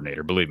offensive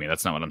coordinator. Believe me,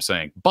 that's not what I'm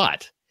saying.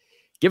 But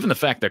given the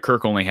fact that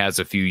Kirk only has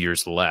a few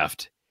years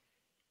left,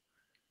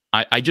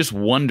 I just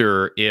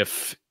wonder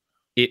if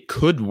it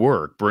could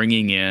work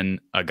bringing in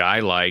a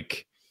guy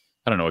like,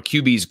 I don't know, a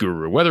QB's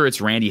guru, whether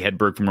it's Randy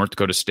Hedberg from North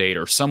Dakota State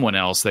or someone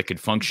else that could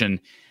function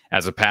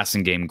as a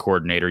passing game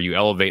coordinator. You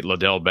elevate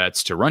Liddell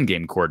Betts to run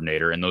game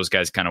coordinator, and those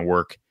guys kind of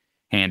work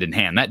hand in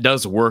hand. That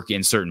does work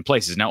in certain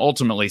places. Now,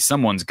 ultimately,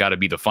 someone's got to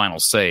be the final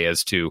say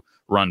as to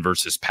run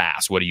versus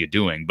pass. What are you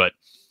doing? But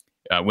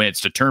when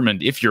it's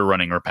determined if you're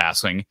running or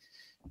passing,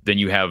 then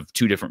you have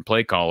two different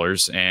play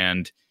callers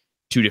and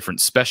two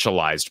different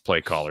specialized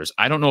play callers.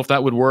 I don't know if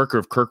that would work or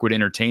if Kirk would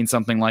entertain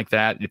something like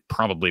that. It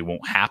probably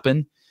won't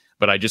happen,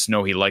 but I just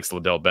know he likes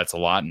Liddell Betts a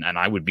lot, and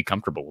I would be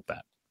comfortable with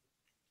that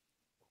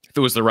if it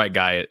was the right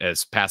guy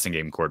as passing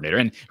game coordinator.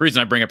 And the reason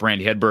I bring up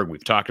Randy Hedberg,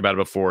 we've talked about it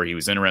before. He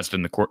was interested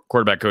in the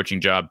quarterback coaching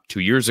job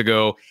 2 years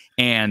ago,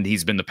 and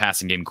he's been the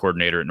passing game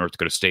coordinator at North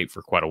Dakota State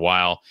for quite a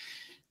while.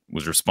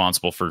 Was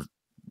responsible for,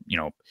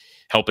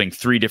 helping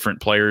three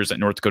different players at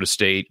North Dakota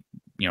State,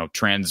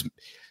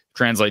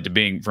 translate to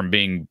being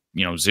 0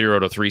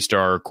 to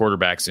 3-star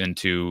quarterbacks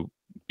into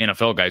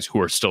NFL guys who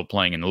are still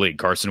playing in the league.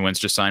 Carson Wentz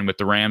just signed with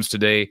the Rams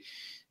today.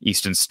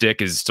 Easton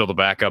Stick is still the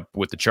backup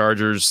with the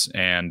Chargers,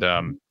 and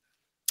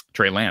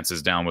Trey Lance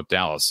is down with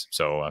Dallas.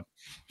 So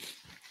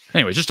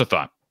anyway, just a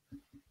thought.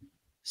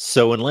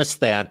 So unless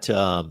that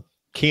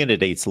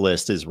candidates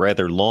list is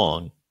rather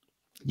long,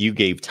 you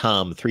gave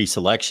Tom 3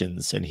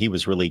 selections, and he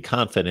was really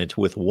confident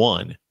with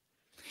one.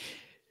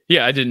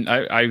 Yeah, I didn't.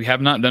 I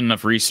have not done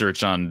enough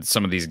research on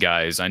some of these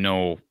guys. I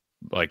know,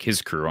 like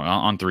his crew,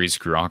 on 3's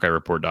crew,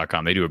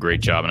 HawkeyeReport.com, they do a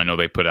great job, and I know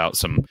they put out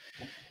some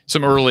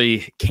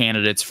early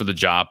candidates for the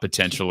job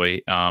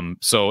potentially.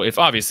 So if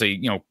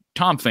obviously,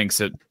 Tom thinks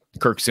that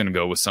Kirk's going to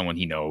go with someone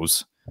he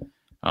knows.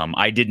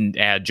 I didn't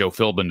add Joe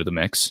Philbin to the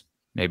mix.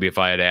 Maybe if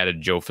I had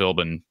added Joe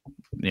Philbin,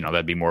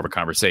 that'd be more of a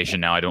conversation.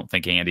 Now, I don't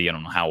think I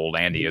don't know how old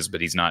Andy is,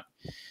 but he's not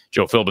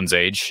Joe Philbin's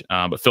age.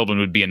 But Philbin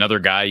would be another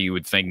guy you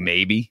would think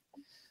maybe.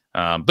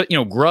 But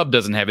Grubb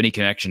doesn't have any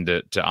connection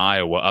to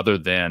Iowa other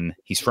than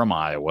he's from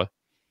Iowa,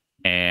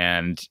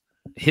 and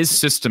his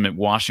system at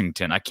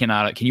Washington.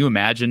 Can you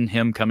imagine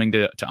him coming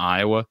to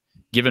Iowa,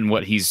 given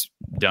what he's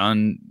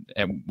done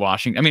at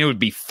Washington? I mean, it would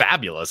be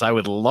fabulous. I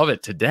would love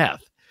it to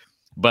death,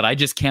 but I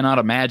just cannot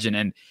imagine.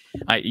 And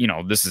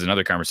this is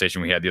another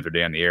conversation we had the other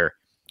day on the air.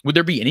 Would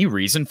there be any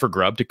reason for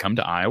Grubb to come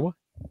to Iowa?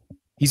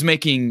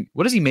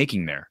 What is he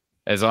making there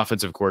as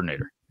offensive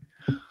coordinator?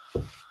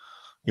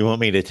 You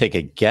want me to take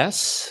a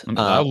guess?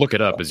 I'll look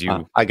it up as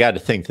you. I got to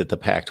think that the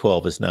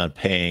Pac-12 is not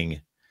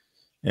paying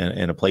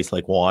in a place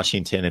like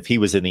Washington. If he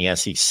was in the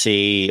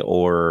SEC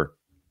or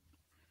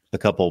a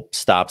couple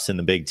stops in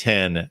the Big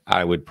Ten,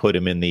 I would put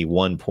him in the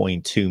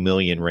 1.2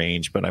 million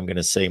range. But I'm going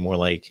to say more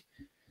like,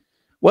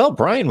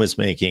 Brian was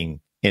making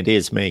and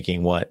is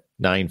making what,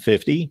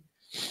 950?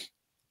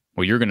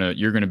 Well, you're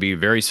gonna be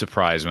very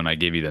surprised when I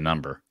give you the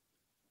number.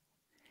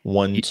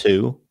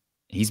 1.2.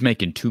 He's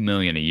making $2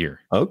 million a year.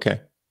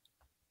 Okay.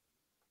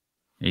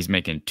 He's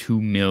making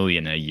 $2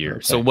 million a year.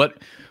 Okay. So what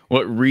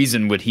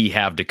reason would he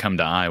have to come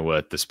to Iowa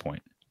at this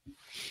point?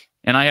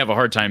 And I have a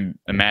hard time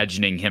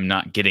imagining him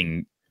not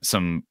getting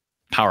some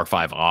Power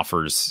 5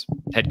 offers,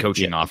 head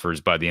coaching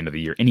offers by the end of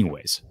the year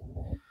anyways.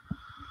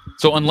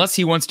 So unless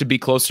he wants to be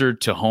closer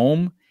to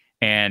home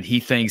and he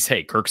thinks,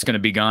 hey, Kirk's going to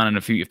be gone in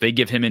a few, if they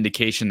give him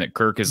indication that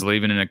Kirk is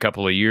leaving in a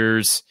couple of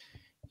years,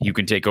 you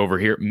can take over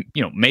here.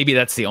 Maybe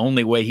that's the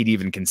only way he'd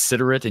even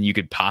consider it, and you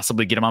could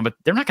possibly get him on, but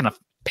they're not going to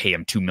pay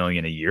him $2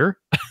 million a year.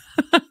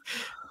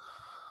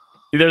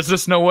 There's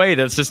just no way.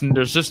 There's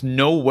just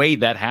no way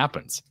that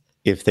happens.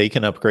 If they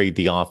can upgrade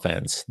the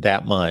offense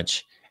that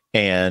much,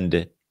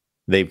 and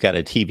they've got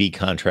a TV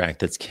contract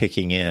that's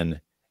kicking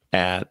in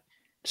at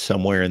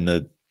somewhere in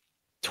the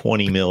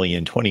 20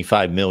 million,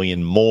 25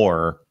 million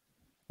more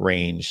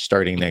range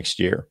starting next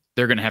year,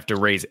 they're going to have to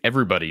raise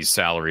everybody's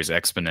salaries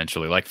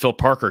exponentially. Like Phil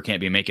Parker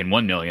can't be making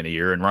 $1 million a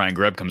year, and Ryan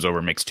Grubb comes over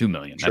and makes $2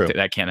 million.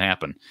 That can't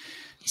happen.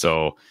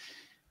 So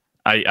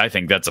I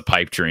think that's a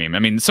pipe dream. I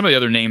mean, some of the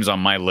other names on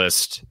my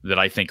list that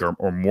I think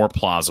are more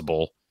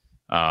plausible,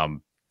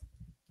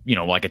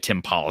 like a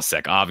Tim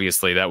Polasek.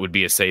 Obviously, that would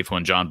be a safe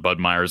one. John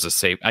Budmeyer is a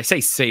safe. I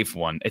say safe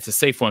one. It's a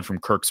safe one from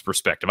Kirk's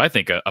perspective. I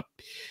think a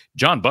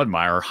John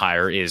Budmeyer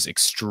hire is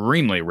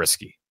extremely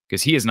risky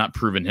because he has not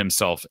proven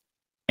himself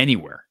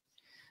anywhere.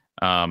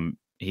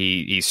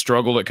 He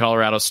struggled at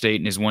Colorado State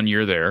in his 1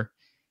 year there.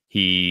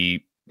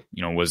 He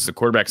was the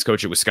quarterback's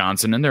coach at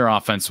Wisconsin, and their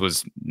offense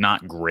was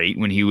not great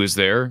when he was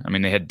there. I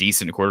mean, they had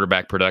decent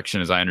quarterback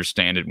production, as I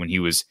understand it, when he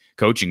was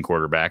coaching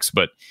quarterbacks,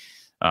 but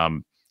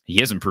he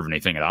hasn't proven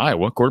anything at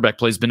Iowa. Quarterback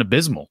play has been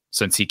abysmal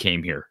since he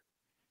came here.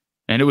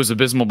 And it was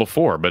abysmal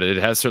before, but it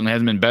certainly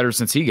hasn't been better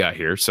since he got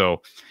here.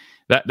 So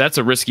that's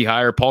a risky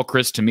hire. Paul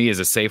Chryst, to me, is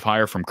a safe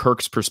hire from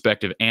Kirk's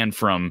perspective and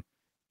from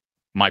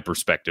my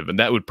perspective. And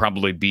that'd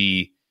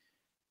be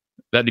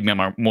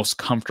my most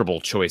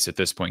comfortable choice at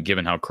this point,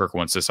 given how Kirk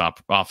wants this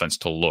offense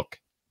to look.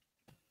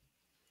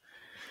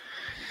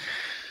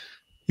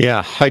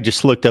 Yeah, I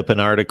just looked up an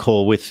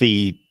article with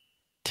the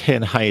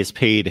 10 highest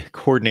paid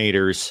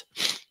coordinators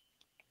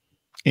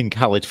in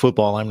college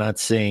football. I'm not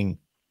seeing.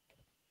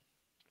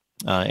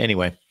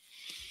 Anyway,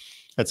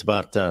 that's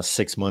about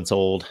 6 months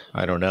old.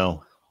 I don't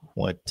know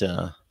what.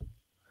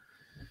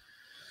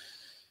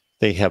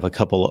 They have a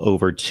couple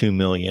over 2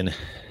 million,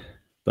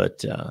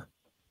 but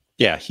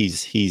yeah,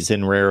 he's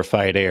in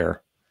rarefied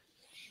air.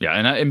 Yeah,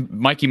 and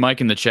Mikey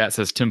Mike in the chat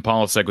says Tim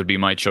Polasek would be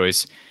my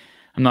choice.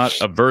 I'm not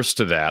averse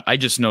to that. I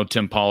just know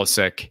Tim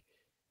Polasek.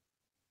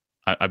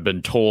 I've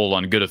been told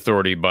on good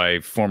authority by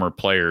former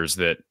players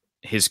that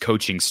his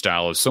coaching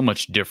style is so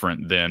much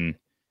different than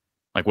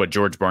like what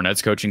George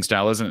Barnett's coaching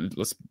style is. And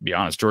let's be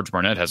honest, George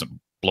Barnett hasn't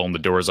blown the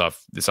doors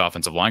off this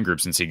offensive line group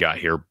since he got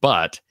here.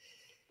 But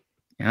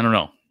I don't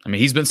know. I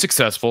mean, he's been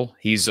successful.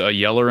 He's a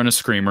yeller and a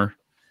screamer.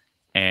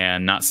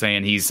 And not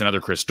saying he's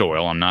another Chris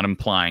Doyle. I'm not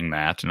implying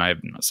that. And I'm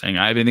not saying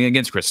I have anything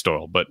against Chris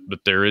Doyle. But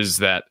there is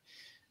that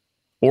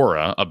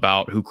aura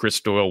about who Chris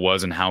Doyle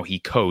was and how he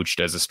coached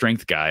as a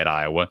strength guy at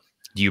Iowa.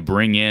 Do you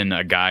bring in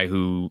a guy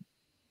who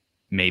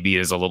maybe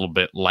is a little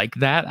bit like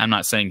that? I'm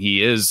not saying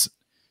he is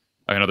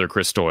another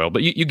Chris Doyle,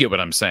 but you get what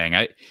I'm saying.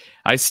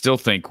 I still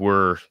think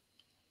we're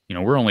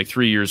only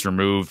 3 years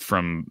removed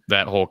from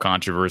that whole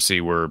controversy.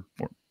 We're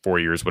 4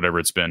 years, whatever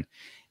it's been.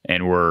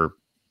 And we're,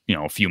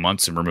 a few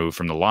months removed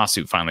from the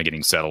lawsuit finally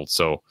getting settled.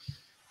 So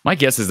my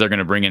guess is they're going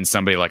to bring in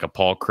somebody like a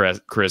Paul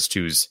Chryst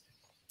who's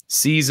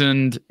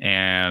seasoned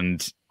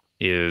and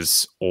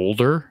is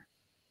older.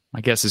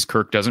 My guess is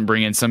Kirk doesn't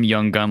bring in some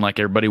young gun like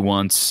everybody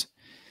wants.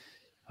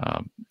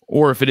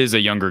 Or if it is a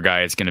younger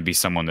guy, it's going to be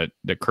someone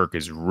that Kirk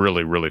is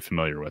really, really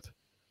familiar with.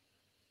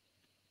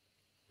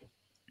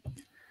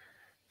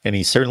 And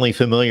he's certainly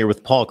familiar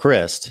with Paul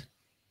Chryst.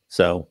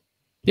 So,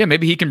 yeah,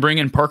 maybe he can bring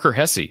in Parker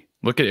Hesse.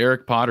 Look at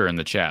Eric Potter in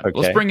the chat. Okay.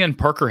 Let's bring in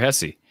Parker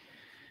Hesse.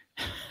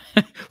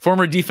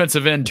 Former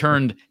defensive end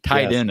turned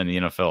tight end in the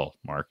NFL,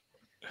 Mark.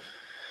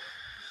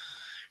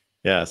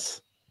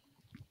 Yes.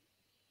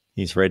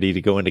 He's ready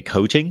to go into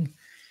coaching.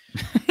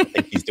 I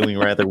think he's doing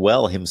rather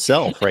well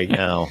himself right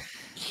now.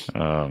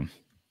 How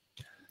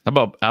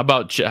about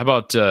Nate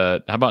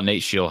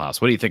Shieldhouse?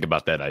 What do you think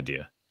about that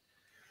idea?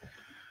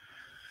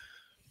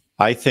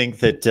 I think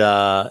that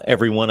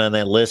everyone on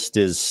that list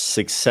is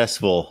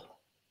successful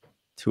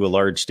to a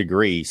large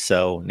degree.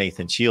 So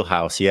Nathan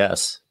Shieldhouse,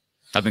 yes.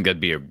 I think that'd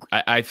be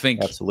I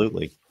think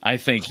absolutely. I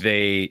think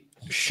they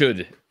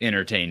should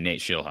entertain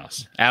Nate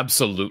Shieldhouse.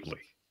 Absolutely.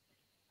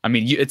 I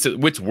mean,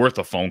 it's worth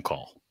a phone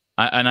call.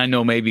 And I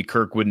know maybe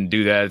Kirk wouldn't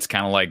do that. It's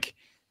kind of like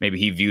maybe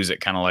he views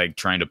it kind of like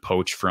trying to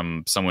poach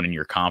from someone in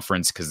your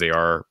conference because they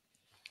are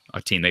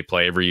a team they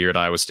play every year at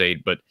Iowa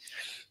State. But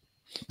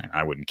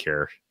I wouldn't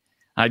care.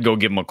 I'd go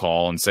give him a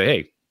call and say,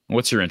 hey,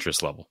 what's your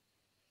interest level?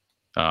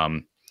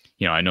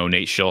 I know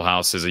Nate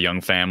Shieldhouse is a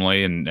young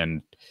family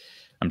and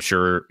I'm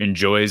sure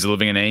enjoys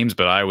living in Ames,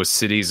 but Iowa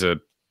City's a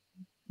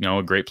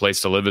great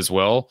place to live as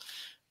well.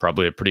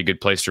 Probably a pretty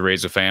good place to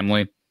raise a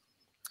family.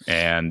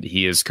 And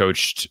he has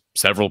coached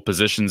several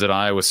positions at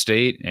Iowa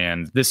State.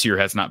 And this year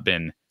has not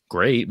been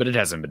great, but it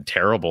hasn't been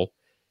terrible.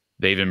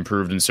 They've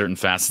improved in certain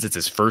facets. It's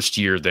his first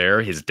year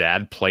there. His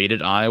dad played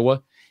at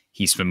Iowa.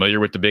 He's familiar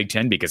with the Big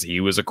Ten because he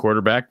was a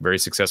quarterback, very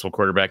successful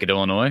quarterback at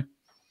Illinois.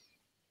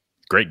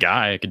 Great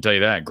guy, I can tell you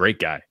that. Great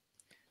guy. I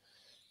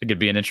think it'd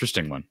be an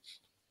interesting one.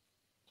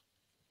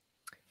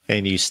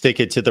 And you stick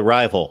it to the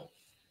rival.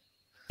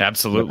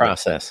 Absolutely. The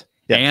process.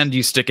 Yes. And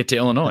you stick it to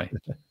Illinois.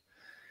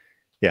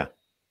 Yeah.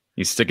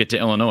 You stick it to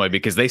Illinois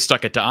because they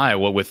stuck it to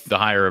Iowa with the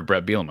hire of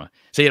Brett Bielema.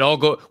 See,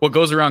 what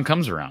goes around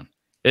comes around.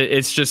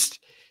 It's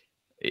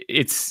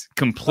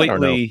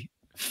completely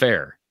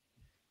fair.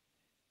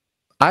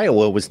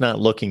 Iowa was not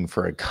looking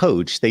for a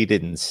coach. They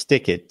didn't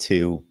stick it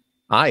to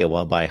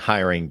Iowa by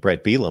hiring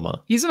Brett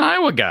Bielema. He's an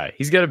Iowa guy.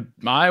 He's got an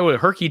Iowa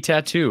Herky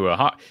tattoo,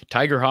 a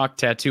Tiger Hawk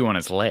tattoo on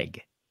his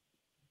leg.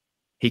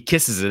 He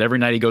kisses it every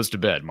night he goes to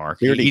bed, Mark.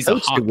 He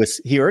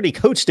already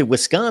coached at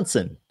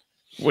Wisconsin.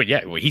 Well,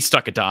 yeah, he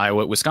stuck it to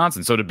Iowa at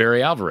Wisconsin. So did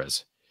Barry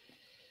Alvarez.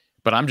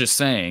 But I'm just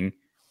saying,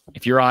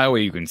 If you're Iowa,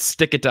 you can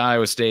stick it to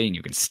Iowa State and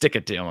you can stick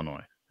it to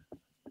Illinois.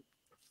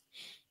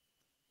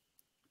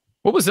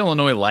 What was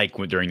Illinois like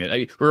during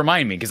that?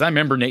 Remind me, because I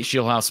remember Nate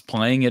Shieldhouse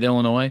playing at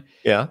Illinois.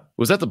 Yeah.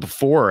 Was that the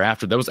before or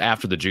after? That was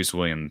after the Juice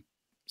Williams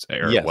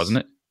era, Yes. wasn't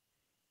it?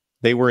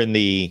 They were in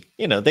the,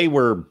 they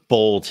were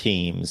bowl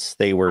teams.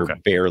 They were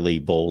barely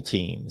bowl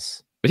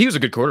teams. But he was a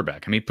good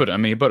quarterback. He put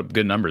up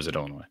good numbers at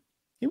Illinois.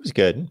 He was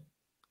good.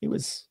 He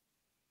would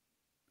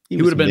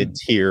have been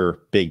mid-tier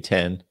Big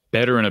Ten.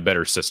 Better in a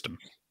better system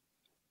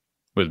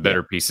with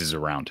better pieces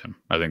around him.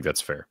 I think that's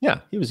fair.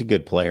 Yeah, he was a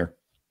good player.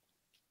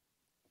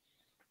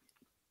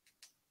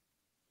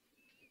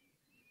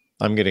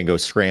 I'm going to go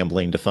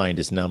scrambling to find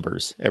his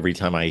numbers. Every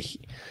time I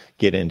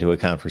get into a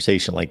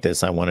conversation like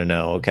this, I want to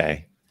know,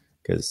 okay.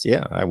 Because,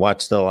 I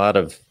watched a lot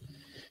of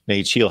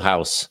Nate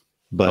Shieldhouse.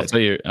 But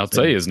I'll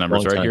tell you his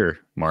numbers right here,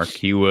 Mark.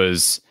 He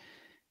was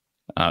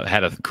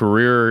had a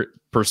career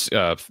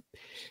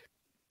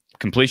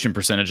completion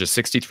percentage of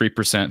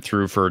 63%,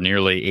 threw for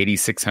nearly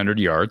 8,600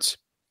 yards.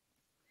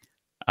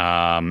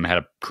 Had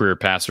a career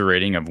passer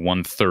rating of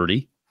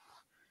 130.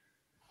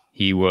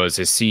 He was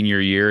his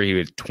senior year. He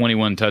had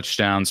 21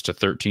 touchdowns to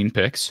 13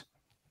 picks.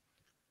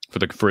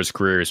 For his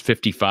career, is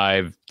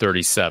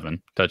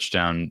 55-37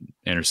 touchdown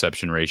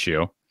interception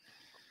ratio.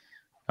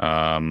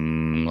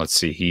 Let's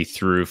see. He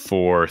threw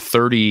for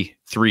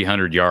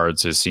 3,300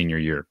 yards his senior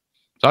year.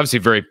 It's obviously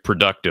very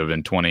productive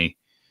in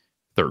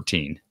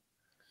 2013.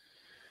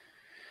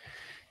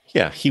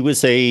 Yeah, he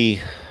was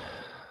a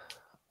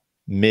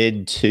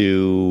mid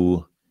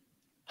to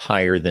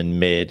higher than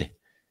mid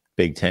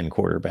Big Ten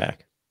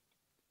quarterback.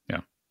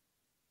 Yeah.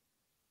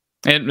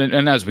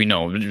 And as we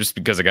know, just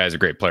because a guy's a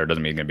great player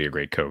doesn't mean he's going to be a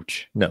great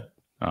coach. No.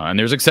 And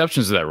there's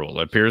exceptions to that rule.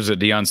 It appears that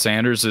Deion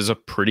Sanders is a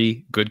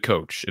pretty good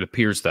coach. It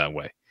appears that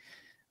way.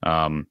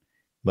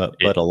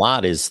 But a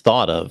lot is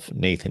thought of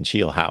Nathan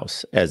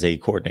Shieldhouse as a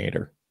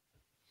coordinator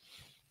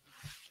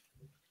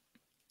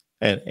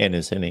and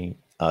as any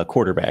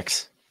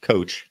quarterback's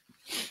coach.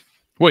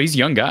 Well, he's a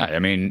young guy.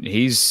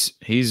 He's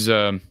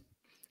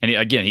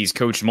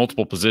coached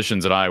multiple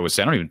positions at Iowa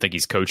State. I don't even think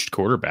he's coached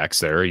quarterbacks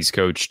there. He's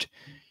coached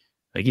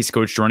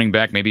running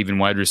back, maybe even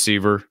wide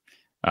receiver.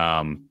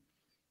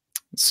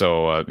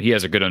 So he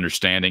has a good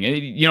understanding.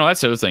 And,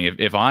 that's the other thing.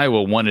 If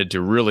Iowa wanted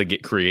to really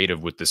get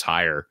creative with this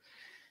hire,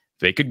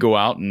 they could go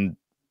out and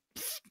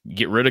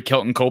get rid of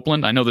Kelton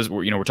Copeland. I know this.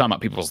 We're talking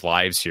about people's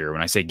lives here.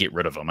 When I say get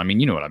rid of them,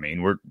 you know what I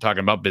mean. We're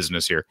talking about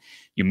business here.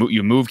 You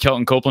move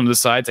Kelton Copeland to the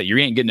side. That you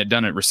ain't getting it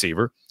done at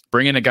receiver.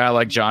 Bring in a guy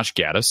like Josh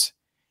Gaddis.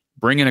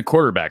 Bring in a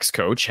quarterbacks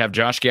coach. Have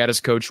Josh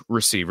Gaddis coach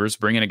receivers.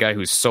 Bring in a guy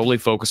who's solely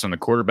focused on the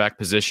quarterback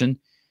position.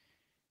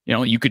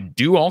 You could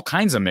do all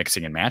kinds of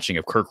mixing and matching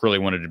if Kirk really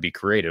wanted to be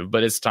creative.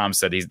 But as Tom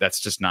said, that's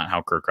just not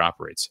how Kirk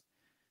operates,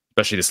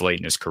 especially this late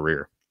in his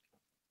career.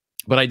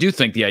 But I do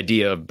think the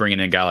idea of bringing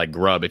in a guy like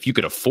Grubb, if you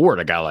could afford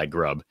a guy like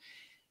Grubb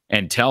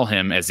and tell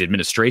him as the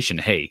administration,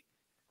 hey,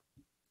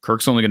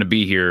 Kirk's only going to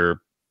be here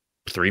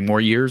 3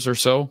 more years or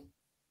so,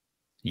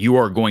 you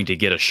are going to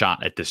get a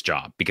shot at this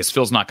job because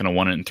Phil's not going to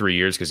want it in 3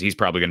 years because he's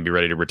probably going to be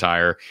ready to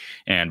retire,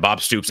 and Bob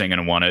Stoops ain't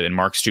going to want it, and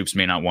Mark Stoops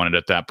may not want it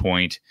at that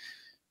point.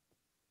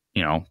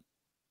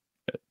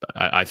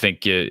 I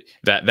think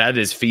that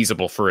is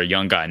feasible for a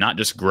young guy, not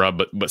just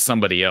Grubb, but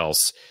somebody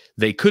else.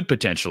 They could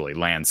potentially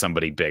land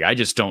somebody big. I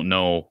just don't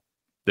know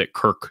that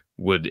Kirk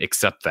would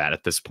accept that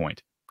at this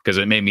point because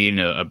it may mean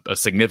a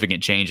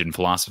significant change in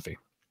philosophy.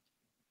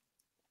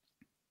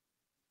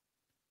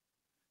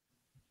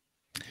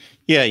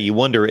 Yeah, you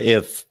wonder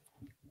if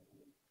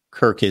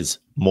Kirk is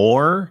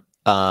more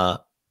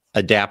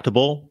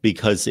adaptable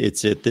because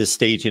it's at this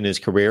stage in his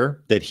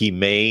career that he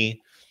may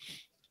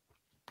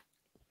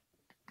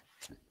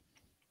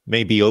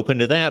be open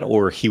to that,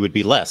 or he would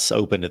be less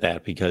open to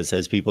that because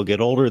as people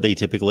get older, they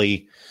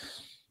typically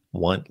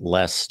want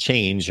less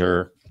change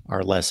or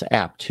are less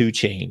apt to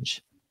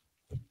change.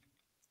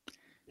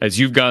 As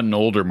you've gotten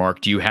older, Mark,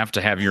 do you have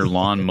to have your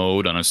lawn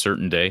mowed on a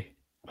certain day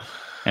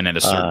and at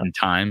a certain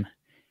time?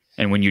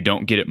 And when you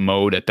don't get it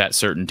mowed at that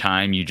certain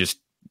time,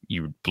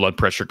 your blood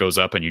pressure goes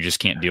up and you just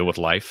can't deal with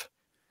life?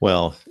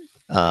 Well,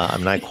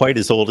 I'm not quite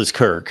as old as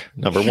Kirk,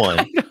 number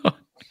one.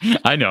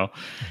 I know.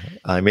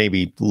 I may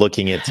be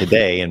looking at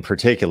today in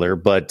particular,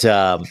 but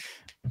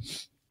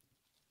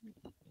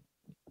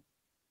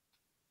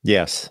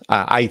yes,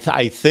 I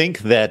think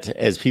that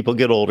as people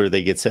get older,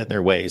 they get set in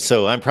their ways.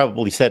 So I'm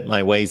probably set in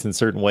my ways in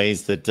certain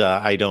ways that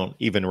I don't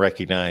even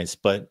recognize.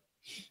 But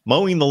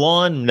mowing the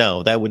lawn,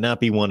 no, that would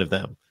not be one of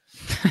them.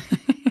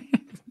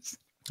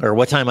 Or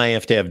what time I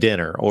have to have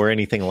dinner or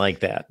anything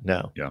like that.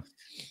 No. Yeah.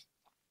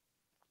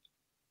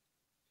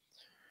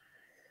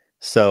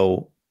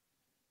 So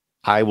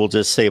I will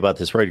just say about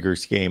this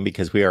Rutgers game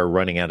because we are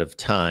running out of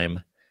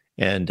time,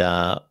 and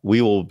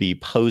we will be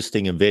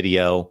posting a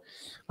video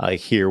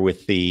here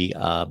with the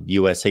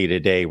USA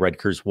Today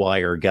Rutgers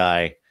Wire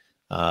guy,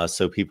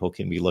 so people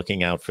can be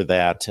looking out for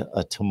that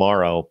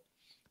tomorrow.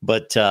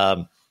 But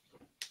I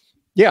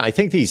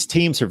think these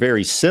teams are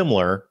very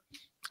similar.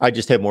 I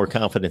just have more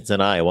confidence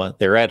in Iowa.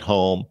 They're at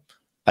home.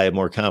 I have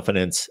more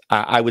confidence.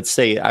 I would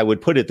say, I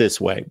would put it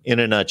this way, in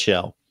a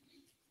nutshell.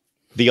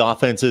 The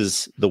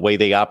offenses, the way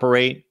they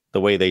operate,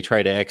 the way they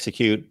try to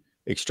execute,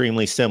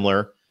 extremely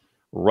similar.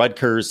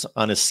 Rutgers,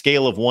 on a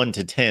scale of 1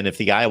 to 10, if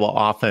the Iowa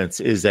offense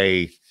is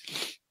a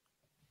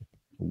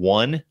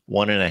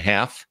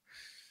 1.5,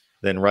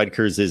 then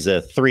Rutgers is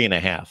a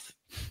 3.5.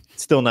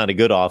 Still not a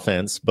good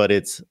offense, but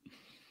it's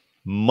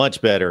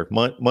much better,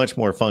 much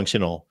more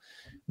functional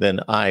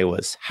than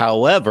Iowa's.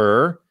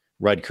 However,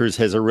 Rutgers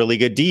has a really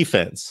good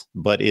defense,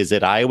 but is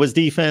it Iowa's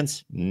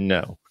defense?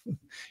 No,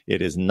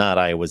 it is not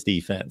Iowa's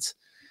defense.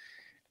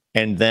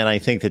 And then I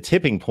think the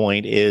tipping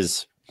point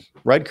is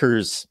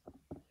Rutgers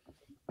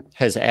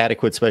has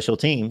adequate special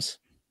teams,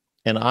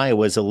 and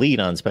Iowa's elite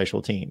on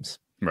special teams.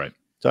 Right.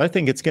 So I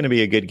think it's going to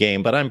be a good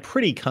game, but I'm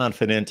pretty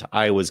confident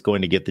Iowa's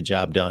going to get the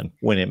job done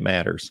when it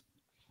matters.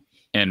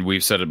 And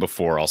we've said it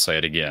before, I'll say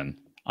it again.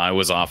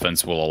 Iowa's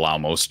offense will allow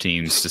most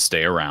teams to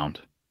stay around,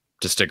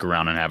 to stick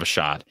around and have a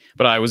shot.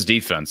 But Iowa's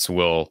defense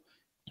will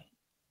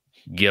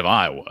give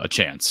Iowa a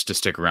chance to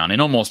stick around in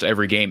almost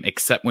every game,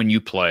 except when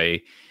you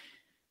play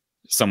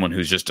someone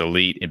who's just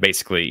elite in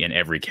basically in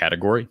every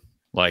category,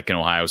 like in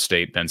Ohio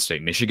State, Penn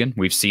State, Michigan.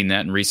 We've seen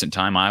that in recent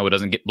time. Iowa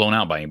doesn't get blown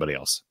out by anybody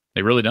else.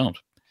 They really don't.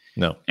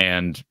 No.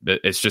 And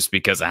it's just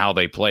because of how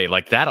they play.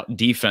 Like that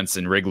defense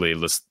in Wrigley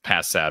this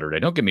past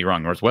Saturday. Don't get me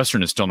wrong.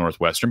 Northwestern is still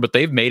Northwestern, but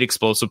they've made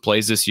explosive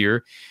plays this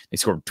year. They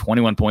scored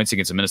 21 points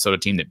against a Minnesota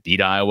team that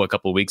beat Iowa a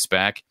couple of weeks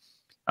back.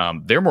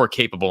 They're more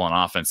capable on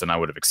offense than I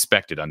would have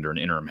expected under an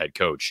interim head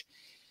coach.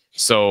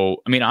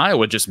 So, I mean,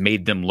 Iowa just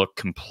made them look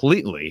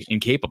completely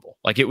incapable.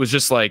 Like it was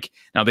just like,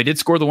 now they did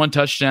score the one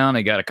touchdown.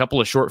 They got a couple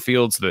of short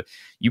fields.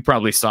 You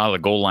probably saw the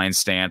goal line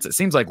stance. It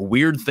seems like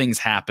weird things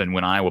happen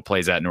when Iowa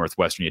plays at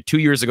Northwestern. 2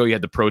 years ago, you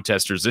had the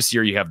protesters. This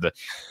year, you have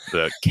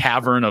the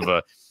cavern of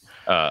a,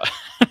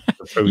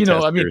 you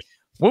know, I mean,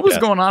 what was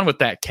going on with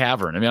that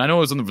cavern? I mean, I know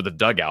it was under the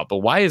dugout, but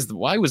why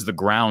was the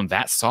ground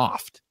that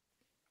soft?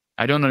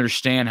 I don't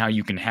understand how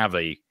you can have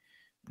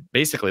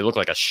basically look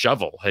like a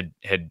shovel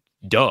had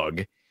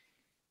dug.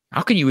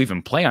 How can you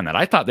even play on that?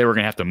 I thought they were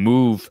going to have to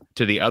move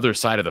to the other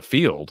side of the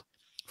field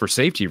for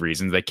safety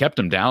reasons. They kept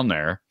them down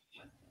there.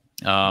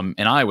 And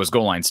Iowa's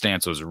goal line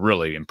stance was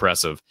really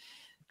impressive.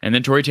 And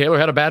then Torrey Taylor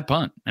had a bad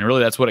punt. And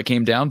really that's what it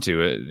came down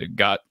to. It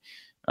got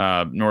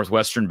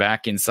Northwestern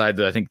back inside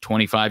the, I think,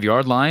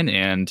 25-yard line.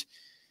 And,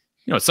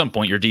 you know, at some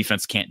point your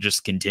defense can't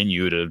just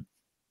continue to,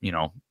 you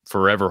know,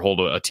 forever hold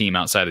a team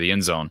outside of the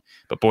end zone.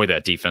 But boy,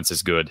 that defense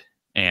is good.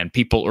 And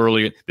people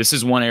early, this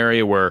is one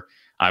area where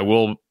I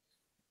will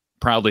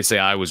proudly say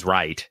I was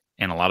right,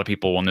 and a lot of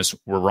people on this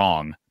were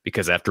wrong,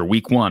 because after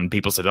week 1,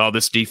 people said, oh,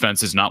 this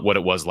defense is not what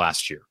it was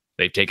last year.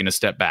 They've taken a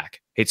step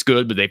back. It's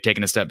good, but they've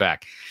taken a step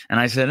back. And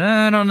I said,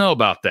 I don't know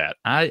about that.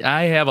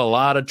 I have a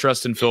lot of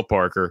trust in Phil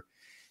Parker,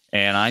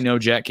 and I know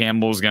Jack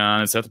Campbell's gone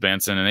and Seth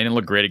Benson, and they didn't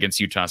look great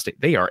against Utah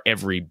State. They are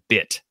every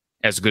bit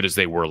as good as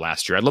they were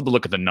last year. I'd love to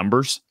look at the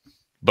numbers,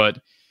 but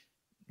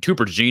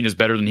Cooper DeJean is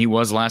better than he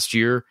was last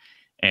year,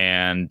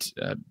 and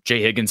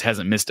Jay Higgins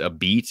hasn't missed a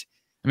beat.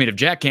 I mean, if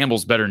Jack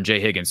Campbell's better than Jay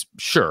Higgins,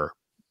 sure,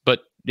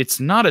 but it's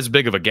not as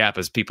big of a gap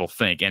as people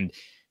think. And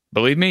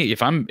believe me,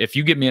 if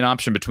you give me an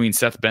option between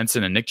Seth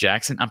Benson and Nick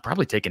Jackson, I'm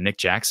probably taking Nick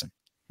Jackson.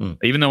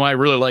 Even though I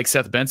really like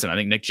Seth Benson, I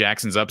think Nick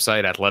Jackson's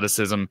upside,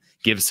 athleticism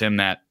gives him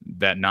that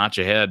notch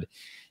ahead.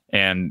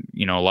 And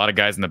you know, a lot of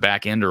guys in the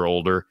back end are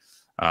older,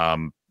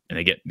 and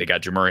they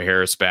got Jamari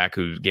Harris back,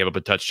 who gave up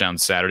a touchdown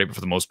Saturday, but for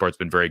the most part, it's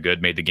been very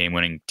good. Made the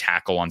game-winning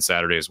tackle on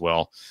Saturday as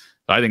well.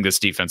 I think this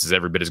defense is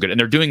every bit as good. And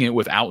they're doing it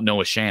without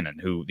Noah Shannon,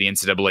 who the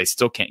NCAA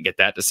still can't get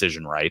that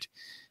decision right.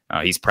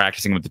 He's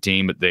practicing with the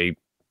team, but they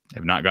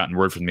have not gotten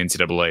word from the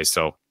NCAA.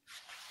 So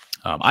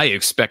I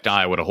expect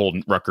Iowa to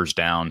hold Rutgers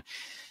down.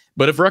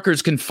 But if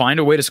Rutgers can find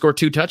a way to score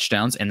 2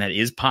 touchdowns, and that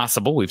is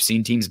possible, we've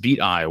seen teams beat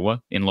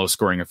Iowa in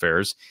low-scoring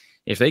affairs.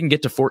 If they can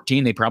get to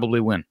 14, they probably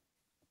win.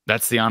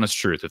 That's the honest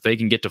truth. If they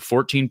can get to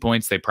 14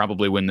 points, they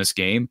probably win this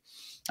game.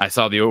 I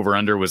saw the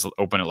over-under was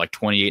open at like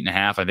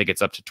 28.5. I think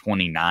it's up to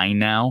 29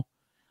 now.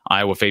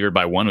 Iowa favored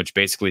by 1, which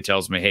basically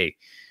tells me, hey,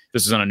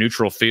 this is on a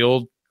neutral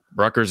field.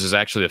 Rutgers is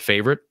actually a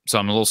favorite, so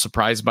I'm a little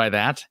surprised by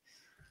that.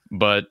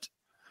 But,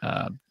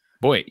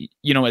 boy,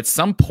 you know, at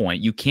some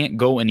point, you can't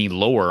go any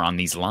lower on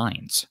these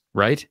lines,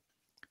 right?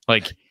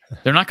 Like,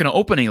 they're not going to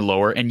open any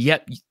lower, and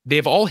yet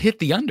they've all hit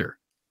the under.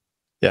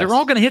 Yes. They're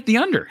all going to hit the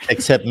under.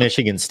 Except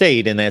Michigan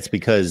State, and that's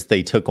because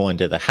they took one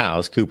to the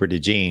house, Cooper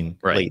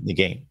DeJean, late in the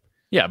game.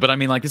 Yeah, but I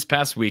mean, like this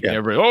past week,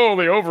 everybody,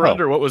 the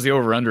over-under. What was the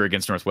over-under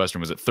against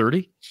Northwestern? Was it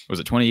 30? Was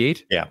it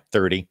 28? Yeah,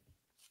 30.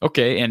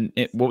 Okay, and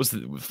what was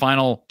the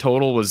final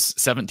total? Was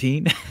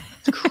 17?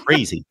 It's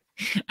crazy.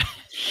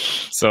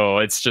 So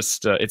it's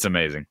just, it's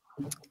amazing.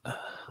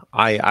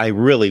 I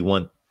really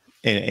want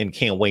and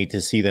can't wait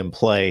to see them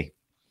play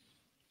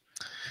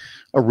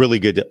a really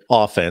good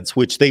offense,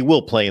 which they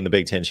will play in the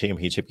Big Ten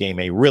championship game,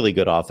 a really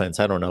good offense.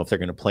 I don't know if they're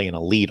going to play an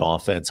elite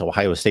offense.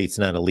 Ohio State's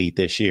not elite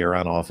this year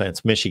on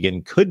offense.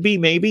 Michigan could be,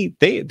 maybe.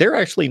 They're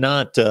actually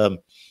not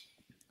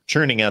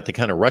churning out the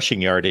kind of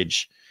rushing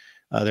yardage.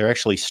 They're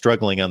actually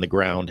struggling on the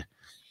ground.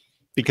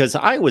 Because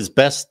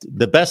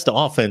the best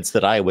offense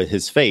that Iowa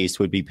has faced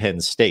would be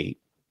Penn State.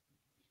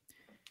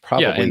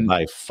 Probably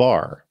by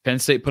far. Penn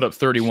State put up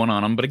 31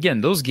 on them. But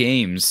again, those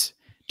games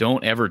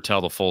don't ever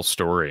tell the full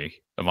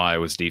story of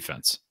Iowa's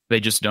defense. They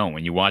just don't.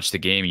 When you watch the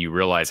game, you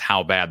realize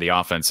how bad the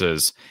offense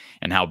is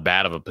and how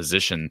bad of a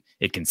position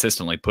it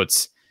consistently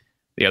puts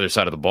the other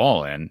side of the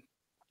ball in.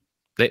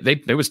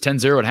 There was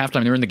 10-0 at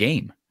halftime. They were in the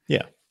game.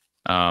 Yeah.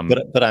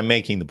 But I'm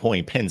making the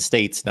point. Penn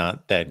State's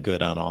not that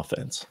good on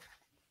offense.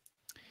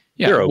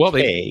 Yeah, they're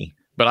okay.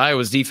 But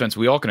Iowa's defense,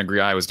 we all can agree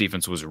Iowa's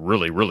defense was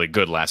really, really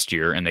good last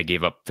year, and they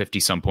gave up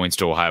 50-some points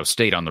to Ohio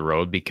State on the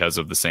road because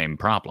of the same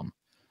problem.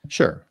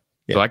 Sure.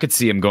 Yeah. So I could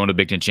see them going to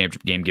Big Ten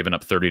championship game giving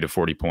up 30 to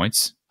 40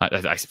 points.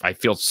 I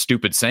feel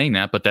stupid saying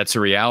that, but that's a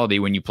reality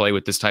when you play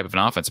with this type of an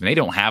offense. I mean, they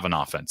don't have an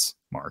offense,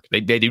 Mark. They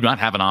do not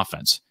have an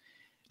offense.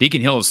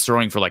 Deacon Hill is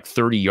throwing for like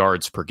 30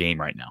 yards per game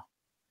right now.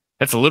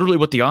 That's literally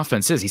what the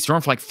offense is. He's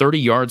throwing for like 30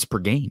 yards per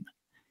game.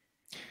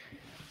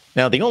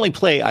 Now, the only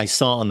play I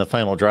saw on the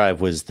final drive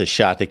was the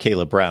shot to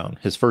Caleb Brown,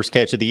 his first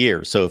catch of the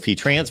year. So if he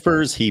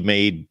transfers, he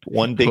made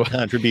one big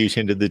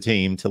contribution to the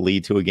team to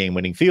lead to a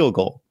game-winning field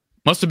goal.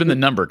 Must have been the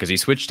number because he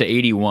switched to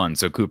 81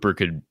 so Cooper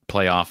could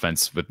play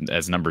offense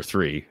as number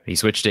 3. He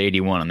switched to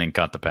 81 and then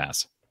caught the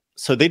pass.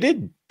 So they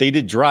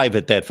did drive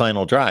at that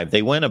final drive.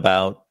 They went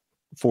about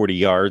 40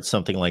 yards,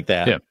 something like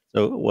that. Yeah.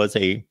 So it was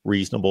a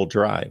reasonable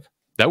drive.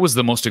 That was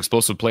the most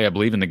explosive play, I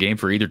believe, in the game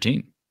for either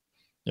team.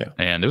 Yeah.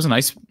 And it was a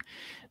nice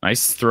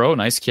throw,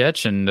 nice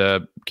catch, and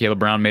Caleb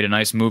Brown made a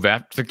nice move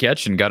after the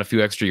catch and got a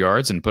few extra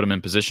yards and put him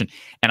in position.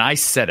 And I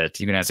said it.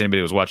 You can ask anybody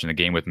who was watching the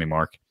game with me,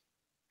 Mark.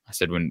 I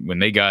said when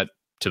they got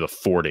to the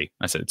 40,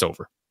 I said, it's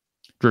over.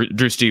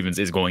 Drew Stevens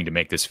is going to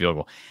make this field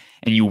goal.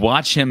 And you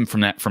watch him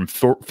from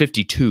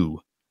 52.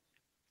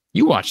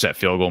 You watch that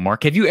field goal,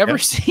 Mark. Have you ever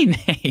seen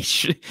a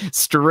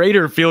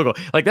straighter field goal?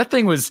 Like that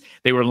thing was,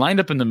 they were lined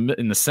up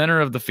in the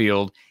center of the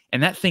field,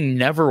 and that thing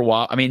never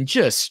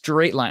just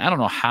straight line. I don't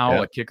know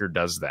how a kicker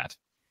does that.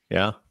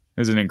 Yeah. It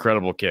was an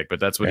incredible kick, but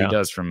that's what he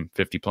does from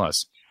 50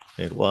 plus.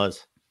 It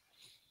was.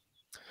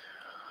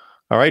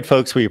 All right,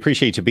 folks, we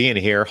appreciate you being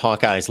here.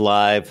 Hawkeyes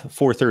Live,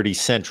 4:30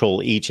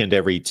 Central each and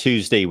every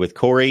Tuesday with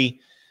Corey.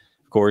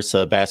 Of course,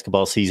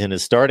 basketball season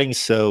is starting,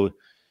 so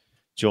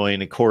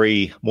join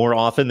Corey more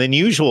often than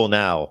usual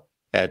now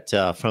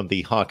from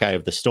the Hawkeye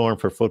of the Storm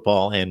for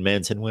football and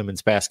men's and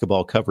women's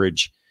basketball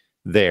coverage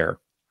there.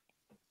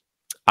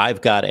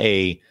 I've got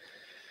a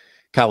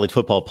college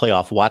football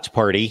playoff watch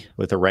party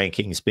with the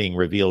rankings being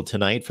revealed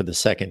tonight for the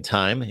second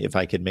time, if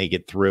I could make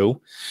it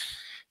through.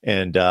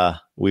 And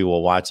we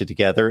will watch it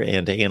together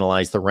and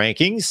analyze the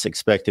rankings.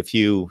 Expect a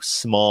few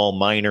small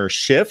minor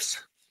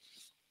shifts.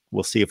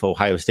 We'll see if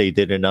Ohio State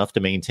did enough to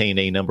maintain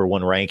a number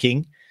 1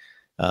 ranking.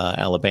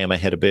 Alabama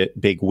had a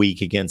big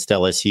week against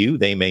LSU.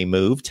 They may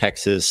move.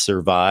 Texas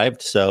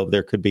survived. So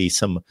there could be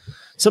some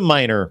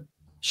minor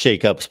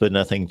shakeups, but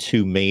nothing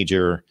too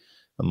major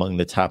among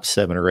the top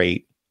 7 or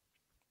 8.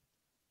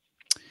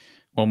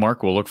 Well,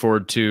 Mark, we'll look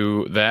forward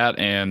to that.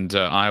 And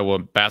Iowa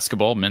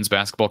basketball, men's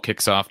basketball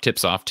tips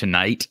off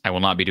tonight. I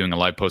will not be doing a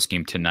live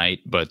postgame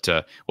tonight, but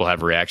we'll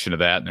have a reaction to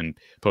that and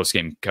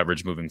postgame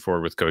coverage moving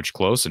forward with Coach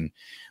Close. And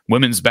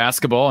women's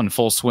basketball in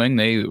full swing.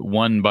 They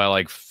won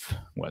by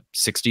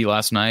 60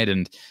 last night,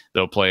 and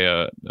they'll play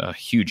a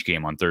huge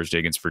game on Thursday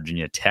against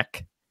Virginia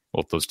Tech.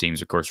 Both those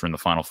teams, of course, were in the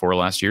Final Four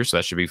last year, so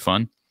that should be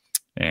fun.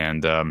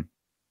 And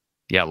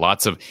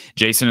lots of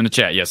Jason in the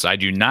chat. Yes, I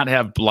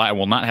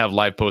will not have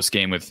live post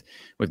game with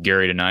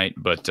Gary tonight,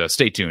 but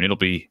stay tuned. It'll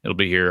be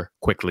here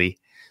quickly.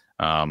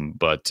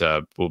 But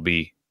we'll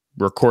be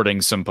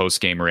recording some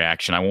post game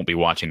reaction. I won't be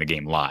watching the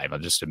game live. I'll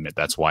just admit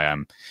that's why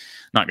I'm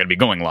not going to be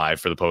going live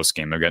for the post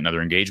game. I've got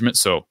another engagement.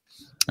 So,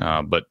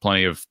 but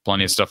plenty of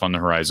stuff on the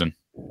horizon.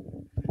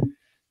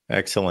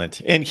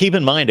 Excellent. And keep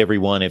in mind,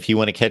 everyone, if you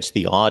want to catch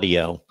the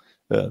audio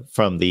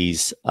from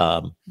these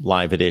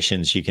live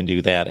editions, you can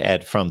do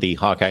that from the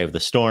Hawkeye of the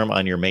Storm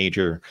on your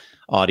major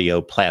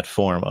audio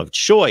platform of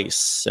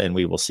choice. And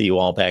we will see you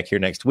all back here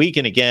next week.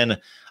 And again,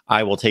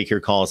 I will take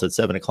your calls at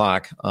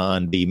 7:00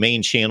 on the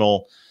main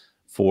channel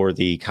for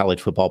the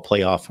college football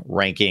playoff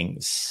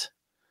rankings.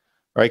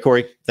 All right,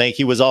 Corey, thank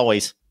you as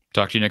always.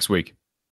 Talk to you next week.